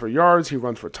 he runs for yards, he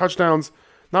runs for touchdowns.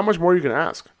 Not much more you can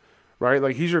ask,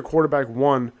 right? He's your quarterback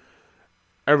 1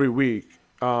 every week,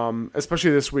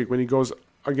 especially this week when he goes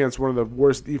against one of the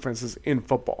worst defenses in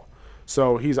football.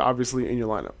 So he's obviously in your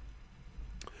lineup.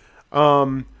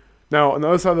 Now, on the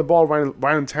other side of the ball,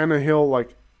 Ryan Tannehill,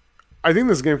 I think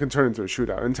this game can turn into a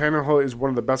shootout. And Tannehill is one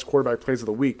of the best quarterback plays of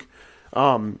the week.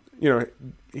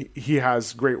 He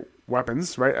has great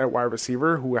weapons, right, at wide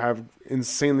receiver who have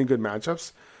insanely good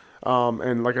matchups.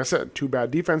 And like I said, 2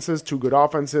 bad defenses, 2 good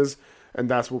offenses, and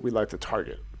that's what we like to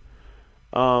target.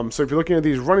 So if you're looking at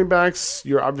these running backs,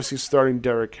 you're obviously starting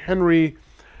Derrick Henry.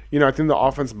 I think the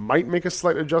offense might make a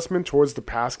slight adjustment towards the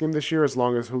pass game this year as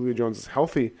long as Julio Jones is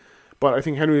healthy. But I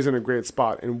think Henry is in a great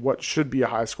spot in what should be a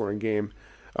high-scoring game.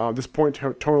 This point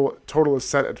total is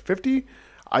set at 50.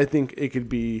 I think it could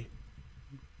be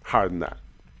higher than that.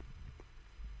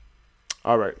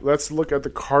 All right, let's look at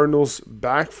the Cardinals'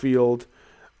 backfield.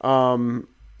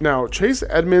 Now, Chase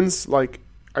Edmonds,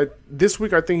 this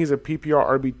week I think he's a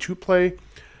PPR RB2 play.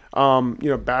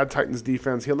 Bad Titans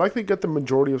defense. He'll likely get the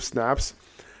majority of snaps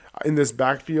in this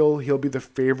backfield. He'll be the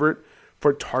favorite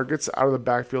for targets out of the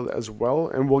backfield as well,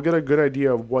 and we'll get a good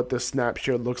idea of what the snap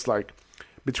share looks like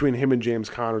between him and James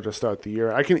Conner to start the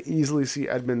year. I can easily see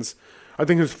Edmonds. I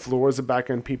think his floor is a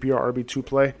back-end PPR RB2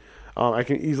 play. I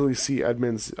can easily see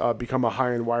Edmonds become a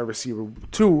high-end wide receiver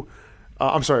 2.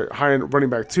 High-end running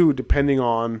back 2, depending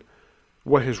on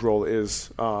what his role is,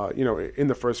 in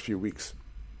the first few weeks.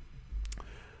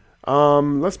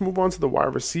 Let's move on to the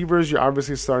wide receivers. You're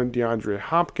obviously starting DeAndre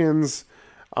Hopkins.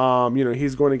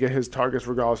 He's going to get his targets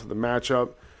regardless of the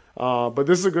matchup. But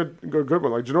this is a good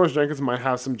one. Janoris Jenkins might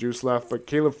have some juice left.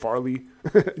 Caleb Farley,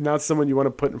 not someone you want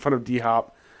to put in front of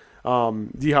D-Hop.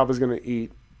 D-Hop is going to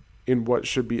eat in what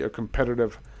should be a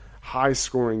competitive,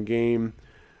 high-scoring game.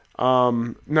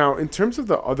 Now, in terms of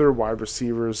the other wide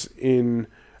receivers in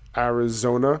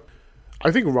Arizona, I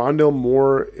think Rondale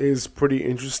Moore is pretty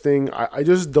interesting. I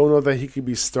just don't know that he could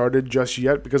be started just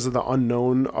yet because of the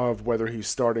unknown of whether he's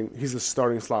a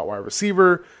starting slot wide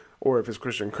receiver or if it's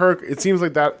Christian Kirk. It seems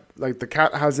like the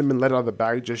cat hasn't been let out of the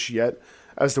bag just yet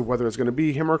as to whether it's going to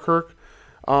be him or Kirk.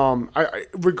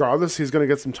 Regardless, he's going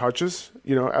to get some touches,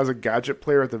 as a gadget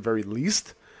player at the very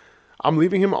least. I'm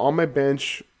leaving him on my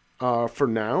bench for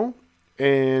now.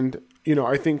 And,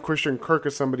 I think Christian Kirk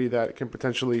is somebody that can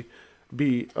potentially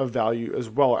be of value as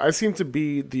well. I seem to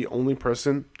be the only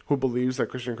person who believes that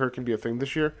Christian Kirk can be a thing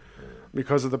this year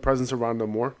because of the presence of Rondale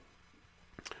Moore.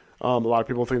 A lot of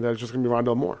people think that it's just going to be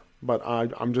Rondale Moore, but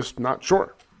I'm just not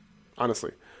sure,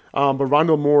 honestly. But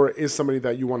Rondale Moore is somebody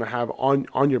that you want to have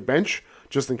on your bench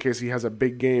just in case he has a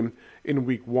big game in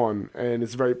week 1, and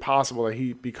it's very possible that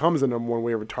he becomes the number 1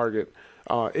 waiver target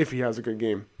if he has a good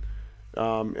game.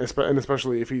 And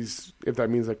especially if that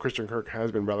means that Christian Kirk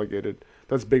has been relegated.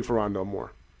 That's big for Rondale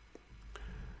Moore.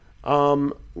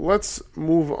 Let's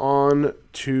move on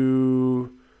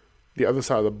to the other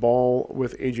side of the ball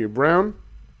with A.J. Brown.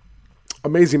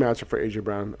 Amazing matchup for A.J.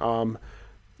 Brown.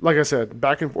 Like I said,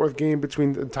 back and forth game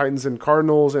between the Titans and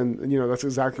Cardinals, and that's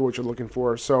exactly what you're looking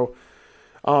for. So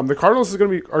the Cardinals are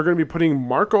going to be putting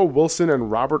Marco Wilson and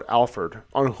Robert Alford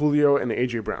on Julio and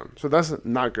A.J. Brown. So that's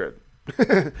not good.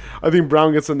 I think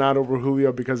Brown gets a nod over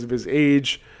Julio because of his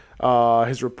age,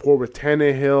 his rapport with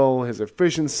Tannehill, his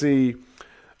efficiency.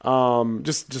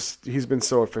 Just he's been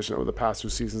so efficient over the past 2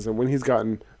 seasons, and when he's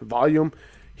gotten volume,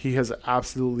 he has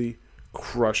absolutely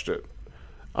crushed it.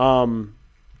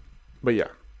 But yeah,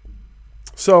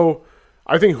 so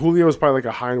I think Julio is probably like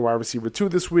a high-end wide receiver 2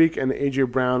 this week, and A.J.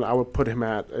 Brown, I would put him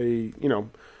at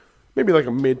maybe like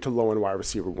a mid to low-end wide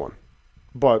receiver 1.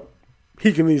 But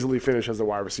he can easily finish as the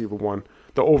wide receiver 1,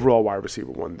 the overall wide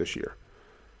receiver 1 this year.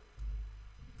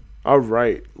 All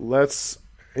right,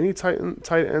 any tight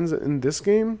ends in this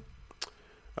game?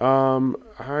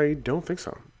 I don't think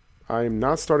so. I'm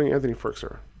not starting Anthony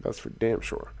Firkser. That's for damn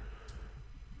sure.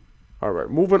 All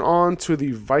right, moving on to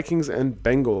the Vikings and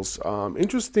Bengals.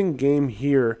 Interesting game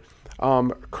here.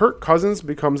 Kirk Cousins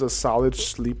becomes a solid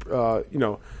a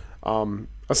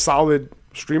solid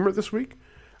streamer this week.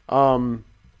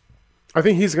 I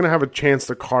think he's going to have a chance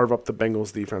to carve up the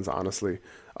Bengals defense, honestly.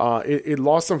 It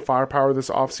lost some firepower this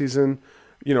offseason.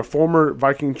 Former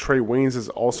Viking Trey Waynes is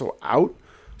also out.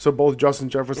 So both Justin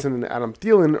Jefferson and Adam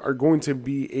Thielen are going to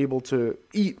be able to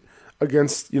eat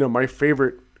against, my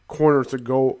favorite corner to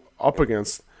go up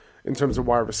against in terms of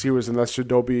wide receivers, and that's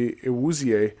Chidobe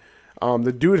Awuzie.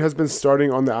 The dude has been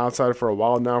starting on the outside for a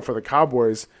while now for the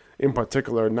Cowboys in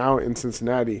particular, now in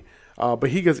Cincinnati. But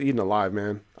he gets eaten alive,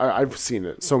 man. I've seen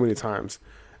it so many times.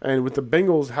 And with the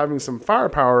Bengals having some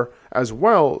firepower as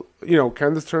well,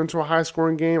 can this turn into a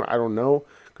high-scoring game? I don't know,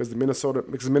 because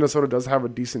Minnesota does have a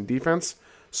decent defense.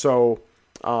 So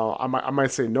I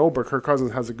might say no, but Kirk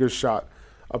Cousins has a good shot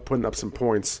of putting up some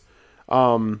points.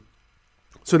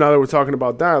 So now that we're talking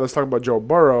about that, let's talk about Joe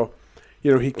Burrow.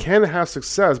 He can have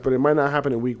success, but it might not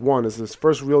happen in week 1. It's his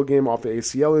first real game off the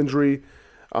ACL injury.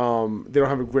 They don't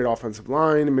have a great offensive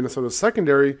line. Minnesota's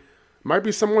secondary might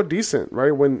be somewhat decent,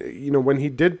 right? When he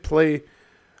did play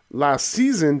last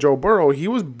season, Joe Burrow, he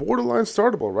was borderline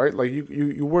startable, right? Like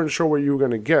you weren't sure what you were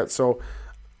going to get. So,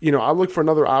 I look for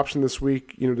another option this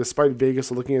week, despite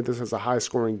Vegas looking at this as a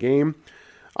high-scoring game.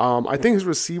 I think his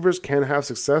receivers can have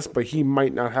success, but he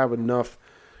might not have enough,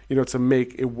 to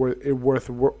make it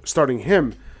worth starting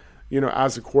him,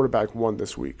 as a quarterback 1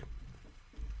 this week.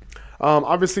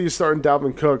 Obviously, you're starting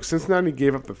Dalvin Cook. Cincinnati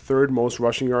gave up the 3rd most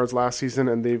rushing yards last season,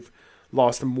 and they've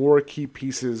lost more key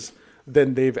pieces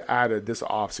than they've added this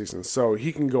offseason. So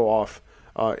he can go off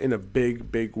in a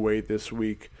big, big way this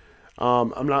week.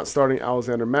 I'm not starting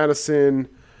Alexander Madison.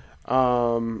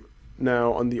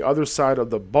 Now, on the other side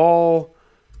of the ball,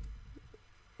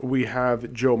 we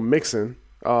have Joe Mixon.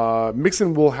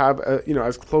 Mixon will have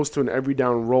as close to an every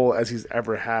down role as he's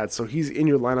ever had. So he's in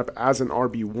your lineup as an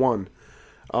RB1.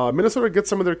 Minnesota gets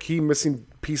some of their key missing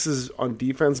pieces on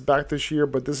defense back this year,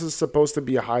 but this is supposed to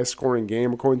be a high-scoring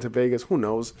game according to Vegas. Who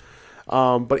knows?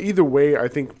 But either way, I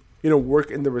think work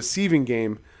in the receiving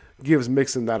game gives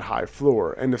Mixon that high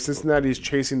floor. And if Cincinnati is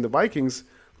chasing the Vikings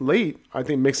late, I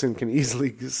think Mixon can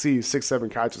easily see 6-7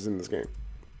 catches in this game.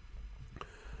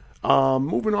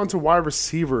 Moving on to wide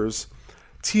receivers,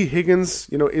 T. Higgins,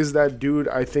 is that dude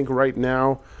I think right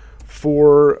now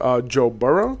for Joe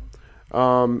Burrow.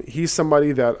 He's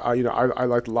somebody that I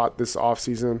liked a lot this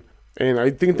offseason, and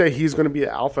I think that he's going to be an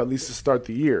alpha at least to start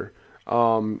the year.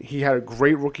 He had a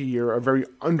great rookie year, a very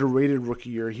underrated rookie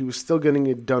year. He was still getting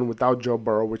it done without Joe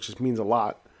Burrow, which just means a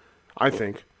lot, I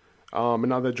think. And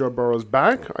now that Joe Burrow's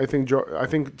back, I think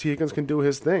T. Higgins can do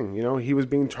his thing. You know, he was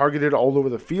being targeted all over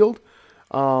the field,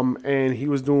 and he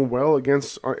was doing well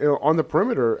against on the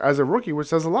perimeter as a rookie, which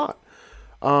says a lot.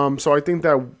 So I think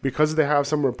that because they have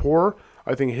some rapport,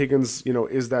 I think Higgins, you know,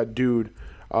 is that dude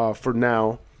for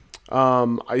now.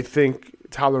 I think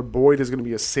Tyler Boyd is going to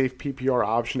be a safe PPR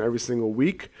option every single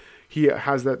week. He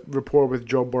has that rapport with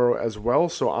Joe Burrow as well.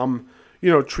 So I'm, you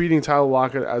know, treating Tyler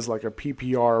Lockett as like a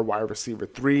PPR wide receiver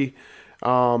 3,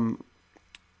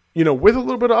 you know, with a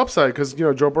little bit of upside because, you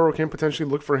know, Joe Burrow can potentially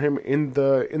look for him in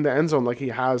the end zone like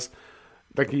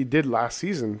he did last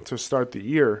season to start the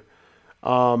year.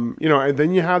 You know, and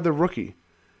then you have the rookie,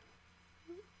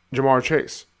 Ja'Marr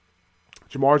Chase.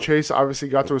 Ja'Marr Chase obviously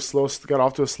got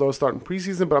off to a slow start in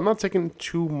preseason, but I'm not taking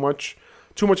too much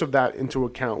of that into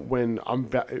account when I'm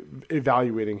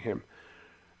evaluating him.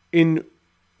 In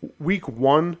week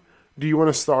 1, do you want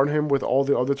to start him with all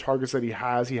the other targets that he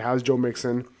has? He has Joe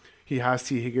Mixon, he has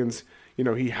T. Higgins, you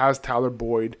know, he has Tyler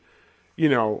Boyd. You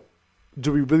know,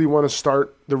 do we really want to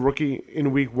start the rookie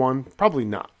in week 1? Probably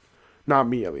not. Not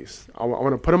me, at least. I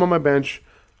want to put him on my bench.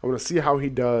 I want to see how he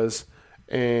does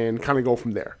and kind of go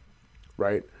from there,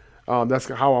 right? That's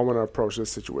how I want to approach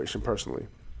this situation personally.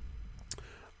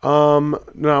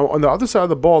 Now, on the other side of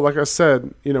the ball, like I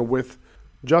said, you know, with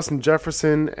Justin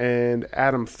Jefferson and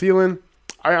Adam Thielen,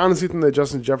 I honestly think that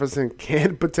Justin Jefferson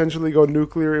can potentially go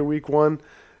nuclear in week 1.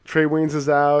 Trey Waynes is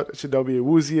out. Chidobe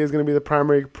Awuzie is going to be the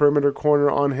primary perimeter corner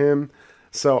on him.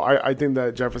 So I think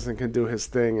that Jefferson can do his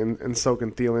thing, and so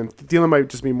can Thielen. Thielen might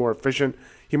just be more efficient.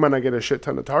 He might not get a shit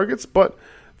ton of targets, but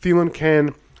Thielen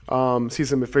can see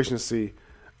some efficiency,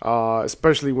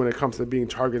 especially when it comes to being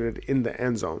targeted in the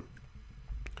end zone.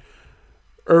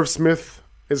 Irv Smith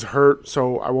is hurt,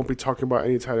 so I won't be talking about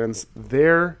any tight ends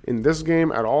there in this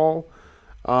game at all.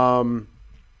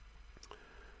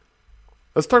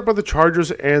 Let's talk about the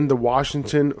Chargers and the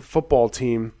Washington football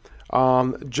team.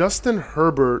 Justin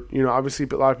Herbert, you know, obviously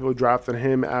a lot of people drafted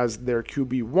him as their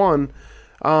QB1,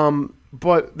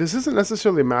 but this isn't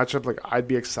necessarily a matchup like I'd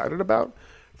be excited about.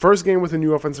 First game with a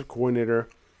new offensive coordinator.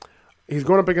 He's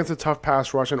going up against a tough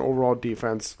pass rush and overall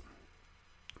defense.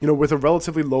 You know, with a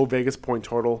relatively low Vegas point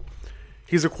total,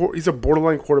 he's a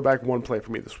borderline quarterback 1 play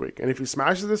for me this week. And if he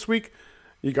smashes this week,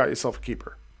 you got yourself a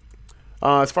keeper.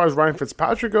 As far as Ryan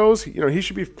Fitzpatrick goes, you know, he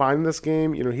should be fine in this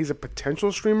game. You know, he's a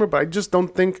potential streamer, but I just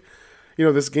don't think, you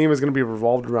know, this game is going to be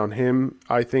revolved around him.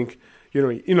 I think, you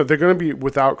know, they're going to be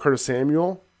without Curtis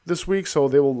Samuel this week, so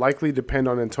they will likely depend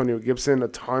on Antonio Gibson a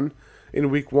ton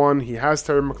in week 1. He has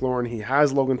Terry McLaurin, he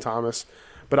has Logan Thomas,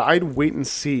 but I'd wait and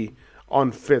see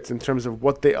on Fitz in terms of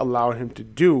what they allow him to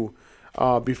do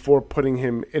before putting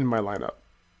him in my lineup.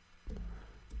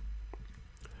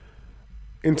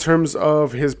 In terms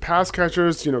of his pass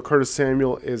catchers, you know, Curtis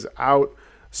Samuel is out.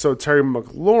 So Terry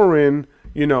McLaurin,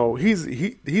 you know, he's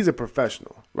a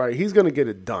professional, right? He's going to get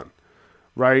it done,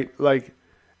 right? Like,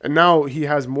 and now he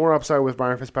has more upside with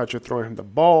Ryan Fitzpatrick throwing him the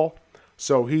ball.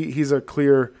 So he's a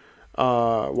clear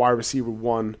wide receiver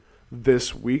 1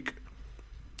 this week.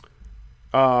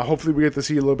 Hopefully we get to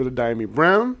see a little bit of Diami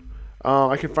Brown.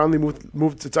 I can finally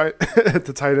move to tight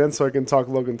end so I can talk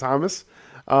Logan Thomas.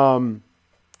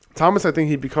 Thomas, I think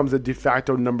he becomes the de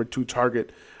facto number 2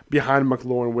 target behind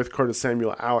McLaurin with Curtis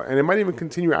Samuel out. And it might even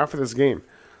continue after this game,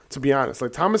 to be honest.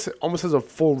 Like, Thomas almost has a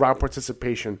full route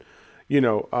participation, you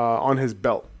know, on his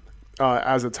belt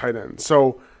as a tight end.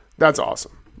 So that's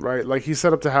awesome, right? Like, he's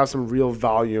set up to have some real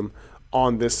volume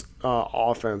on this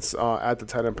offense at the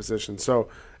tight end position. So,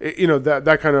 you know,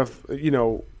 that kind of, you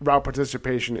know, route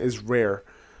participation is rare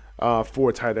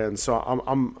for tight ends. So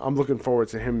I'm looking forward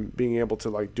to him being able to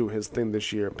like do his thing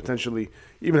this year, potentially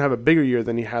even have a bigger year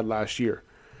than he had last year.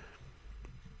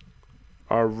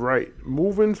 All right,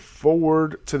 moving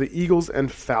forward to the Eagles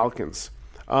and Falcons.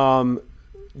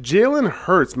 Jalen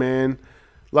Hurts, man,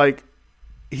 like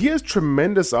he has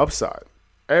tremendous upside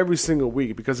every single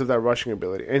week because of that rushing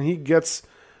ability, and he gets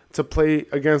to play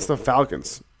against the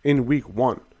Falcons in week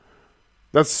 1.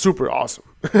 That's super awesome,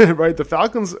 right? The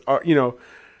Falcons are, you know,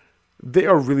 they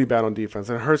are really bad on defense,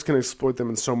 and Hurts can exploit them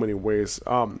in so many ways.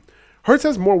 Hurts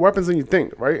has more weapons than you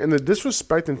think, right? And the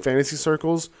disrespect in fantasy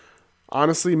circles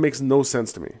honestly makes no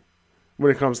sense to me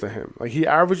when it comes to him. Like, he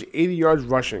averaged 80 yards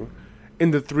rushing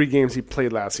in the 3 games he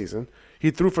played last season. He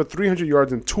threw for 300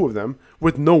 yards in 2 of them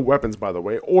with no weapons, by the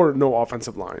way, or no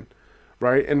offensive line,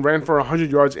 right? And ran for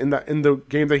 100 yards in the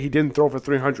game that he didn't throw for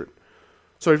 300.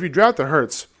 So if you drafted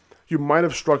Hurts, you might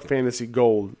have struck fantasy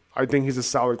gold. I think he's a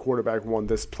solid quarterback 1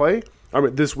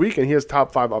 this week, and he has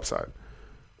top 5 upside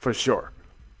for sure.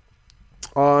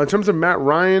 In terms of Matt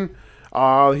Ryan,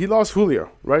 He lost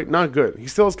Julio, right? Not good. He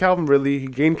still has Calvin Ridley. He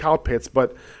gained Kyle Pitts,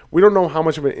 but we don't know how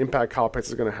much of an impact Kyle Pitts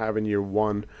is going to have in year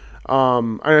one.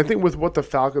 And I think with what the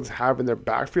Falcons have in their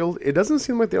backfield, it doesn't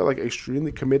seem like they're like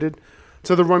extremely committed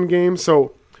to the run game.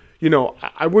 So,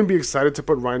 I wouldn't be excited to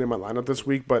put Ryan in my lineup this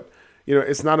week, but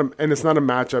it's not a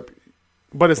matchup,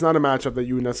 but it's not a matchup that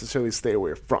you would necessarily stay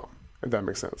away from, if that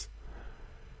makes sense.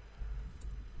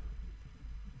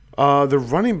 The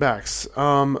running backs.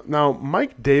 Now,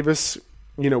 Mike Davis,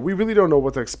 we really don't know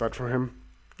what to expect from him,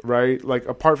 right? Like,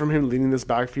 apart from him leading this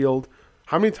backfield,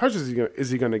 how many touches is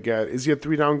he going to get? Is he a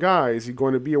 3-down guy? Is he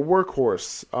going to be a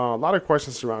workhorse? A lot of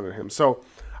questions surrounding him. So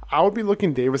I would be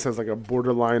looking Davis as like a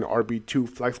borderline RB2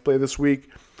 flex play this week,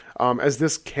 as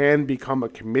this can become a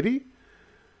committee.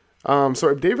 So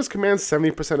if Davis commands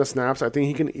 70% of snaps, I think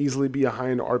he can easily be a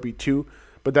high-end RB2,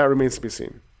 but that remains to be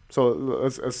seen. So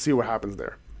let's see what happens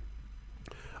there.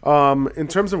 In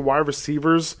terms of wide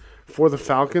receivers for the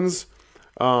Falcons,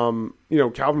 Calvin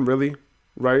Ridley,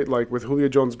 right? Like with Julio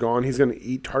Jones gone, he's going to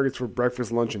eat targets for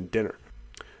breakfast, lunch, and dinner.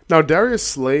 Now, Darius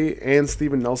Slay and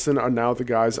Steven Nelson are now the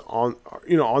guys on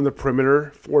the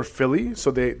perimeter for Philly,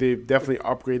 so they've definitely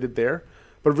upgraded there.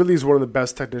 But Ridley is one of the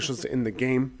best technicians in the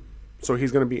game, so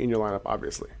he's going to be in your lineup,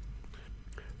 obviously.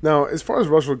 Now, as far as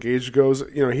Russell Gage goes,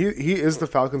 he is the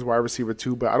Falcons' wide receiver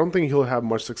too, but I don't think he'll have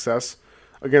much success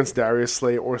against Darius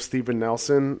Slay or Steven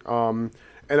Nelson. And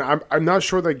I'm not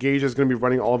sure that Gage is going to be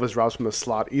running all of his routes from the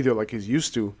slot either like he's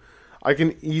used to. I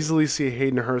can easily see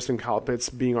Hayden Hurst and Kyle Pitts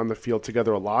being on the field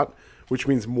together a lot, which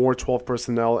means more 12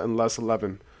 personnel and less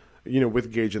 11,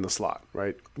 with Gage in the slot,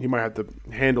 right? He might have to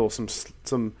handle some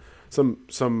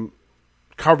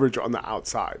coverage on the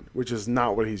outside, which is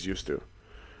not what he's used to.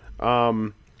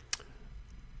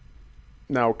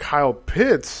 Now, Kyle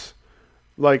Pitts,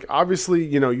 like, obviously,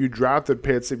 you drafted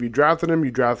Pitts. If you drafted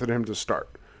him to start,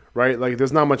 right? Like,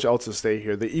 there's not much else to say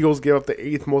here. The Eagles gave up the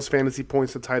 8th most fantasy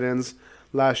points to tight ends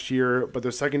last year, but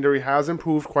their secondary has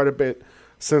improved quite a bit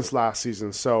since last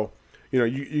season. So,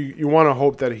 you want to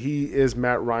hope that he is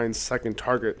Matt Ryan's second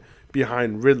target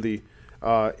behind Ridley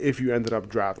if you ended up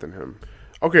drafting him.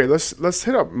 Okay, let's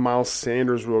hit up Miles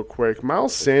Sanders real quick.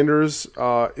 Miles Sanders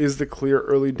is the clear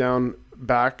early down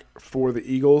back for the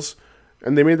Eagles,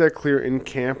 and they made that clear in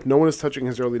camp. No one is touching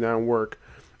his early down work.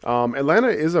 Atlanta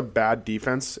is a bad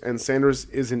defense, and Sanders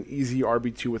is an easy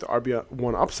RB2 with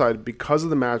RB1 upside because of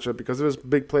the matchup, because of his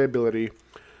big playability,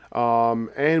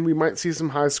 and we might see some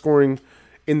high scoring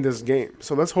in this game.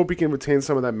 So let's hope he can retain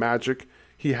some of that magic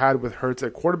he had with Hurts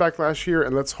at quarterback last year,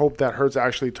 and let's hope that Hurts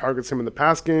actually targets him in the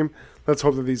pass game. Let's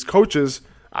hope that these coaches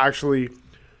actually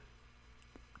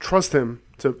trust him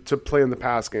to play in the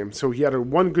pass game. So he had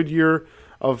one good year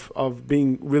of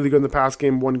being really good in the pass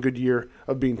game, one good year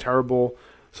of being terrible.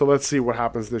 So let's see what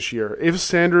happens this year. If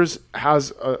Sanders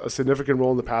has a significant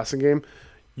role in the passing game,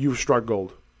 you've struck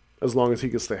gold, as long as he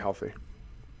can stay healthy.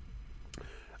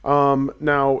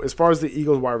 Now, as far as the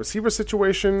Eagles wide receiver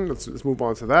situation, let's move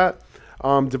on to that.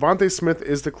 Devontae Smith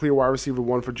is the clear wide receiver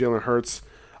 1 for Jalen Hurts.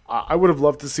 I would have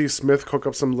loved to see Smith cook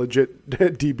up some legit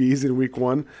DBs in week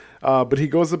 1, but he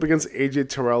goes up against A.J.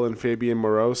 Terrell and Fabian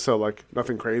Moreau, so like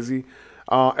nothing crazy.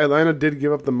 Atlanta did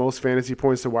give up the most fantasy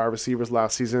points to wide receivers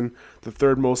last season, the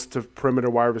third most to perimeter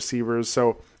wide receivers,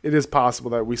 so it is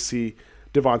possible that we see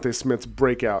Devontae Smith's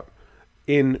breakout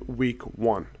in week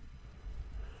 1.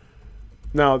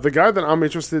 Now, the guy that I'm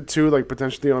interested to, like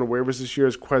potentially on waivers this year,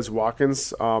 is Quez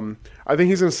Watkins. I think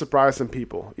he's going to surprise some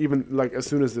people, even like as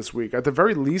soon as this week. At the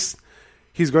very least,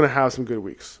 he's going to have some good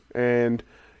weeks. And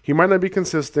he might not be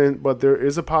consistent, but there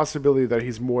is a possibility that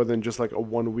he's more than just like a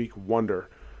 1-week wonder,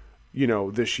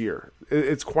 this year.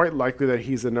 It's quite likely that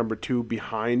he's the number 2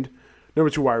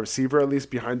 wide receiver, at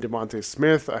least behind Devontae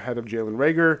Smith, ahead of Jalen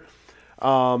Reagor.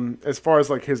 As far as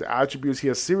like his attributes, he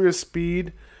has serious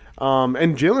speed.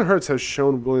 And Jalen Hurts has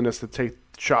shown willingness to take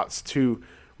shots to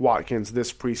Watkins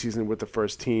this preseason with the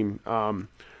first team.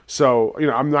 So,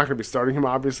 I'm not going to be starting him,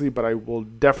 obviously, but I will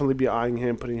definitely be eyeing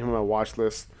him, putting him on my watch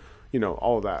list,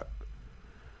 all of that.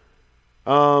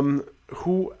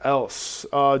 Who else?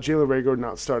 Jalen Reagor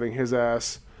not starting his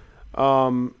ass.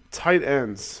 Tight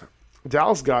ends.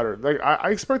 Dallas Goedert. Like I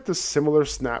expect a similar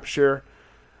snap share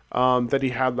that he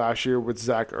had last year with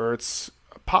Zach Ertz.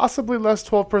 Possibly less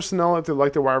 12 personnel if they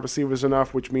like their wide receivers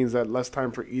enough, which means that less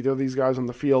time for either of these guys on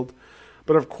the field.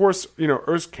 But of course,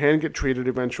 Ertz can get traded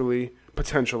eventually,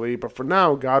 potentially. But for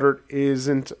now, Goddard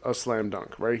isn't a slam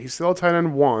dunk, right? He's still a tight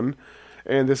end 1,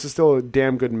 and this is still a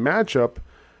damn good matchup.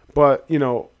 But,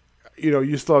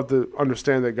 you still have to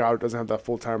understand that Goddard doesn't have that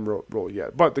full-time role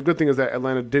yet. But the good thing is that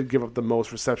Atlanta did give up the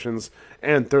most receptions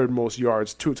and third most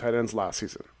yards to tight ends last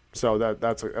season. So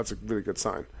that's a really good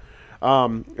sign.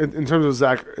 In terms of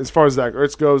Zach, as far as Zach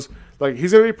Ertz goes, like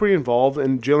he's going to be pretty involved,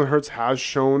 and Jalen Hurts has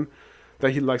shown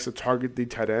that he likes to target the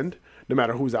tight end, no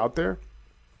matter who's out there.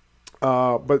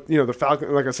 But the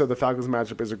Falcons, like I said, the Falcons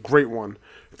matchup is a great one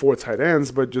for tight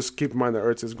ends. But just keep in mind that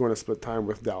Ertz is going to split time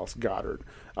with Dallas Goedert.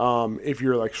 If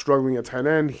you're like struggling at tight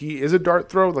end, he is a dart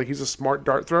throw, like he's a smart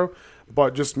dart throw.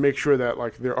 But just make sure that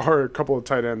like there are a couple of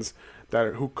tight ends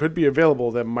who could be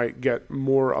available that might get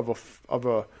more of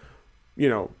a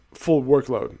full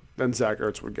workload than Zach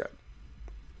Ertz would get.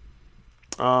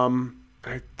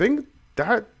 I think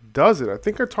that does it. I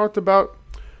think I talked about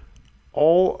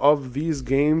all of these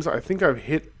games. I think I've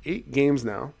hit 8 games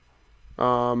now.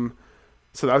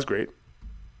 So that's great.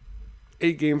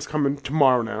 8 games coming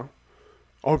tomorrow now.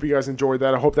 I hope you guys enjoyed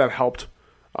that. I hope that helped.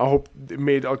 I hope it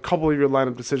made a couple of your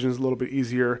lineup decisions a little bit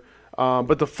easier.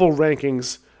 But the full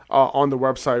rankings on the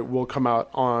website will come out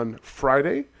on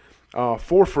Friday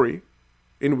for free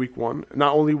in week 1.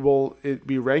 Not only will it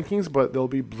be rankings, but there'll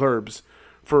be blurbs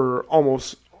for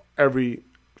almost every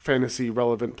fantasy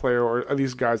relevant player, or at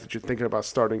least guys that you're thinking about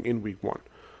starting in week 1.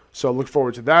 So look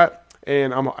forward to that,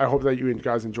 and I hope that you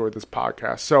guys enjoyed this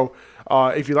podcast. So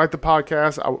if you like the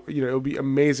podcast, it'll be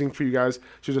amazing for you guys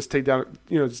to just take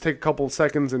a couple of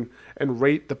seconds and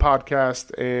rate the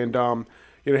podcast, and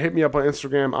hit me up on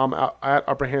Instagram. I'm at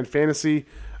Upper Hand Fantasy.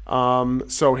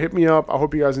 So hit me up. I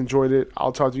hope you guys enjoyed it.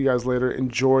 I'll talk to you guys later.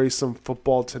 Enjoy some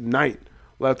football tonight.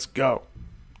 Let's go.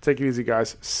 Take it easy,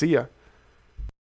 guys. See ya.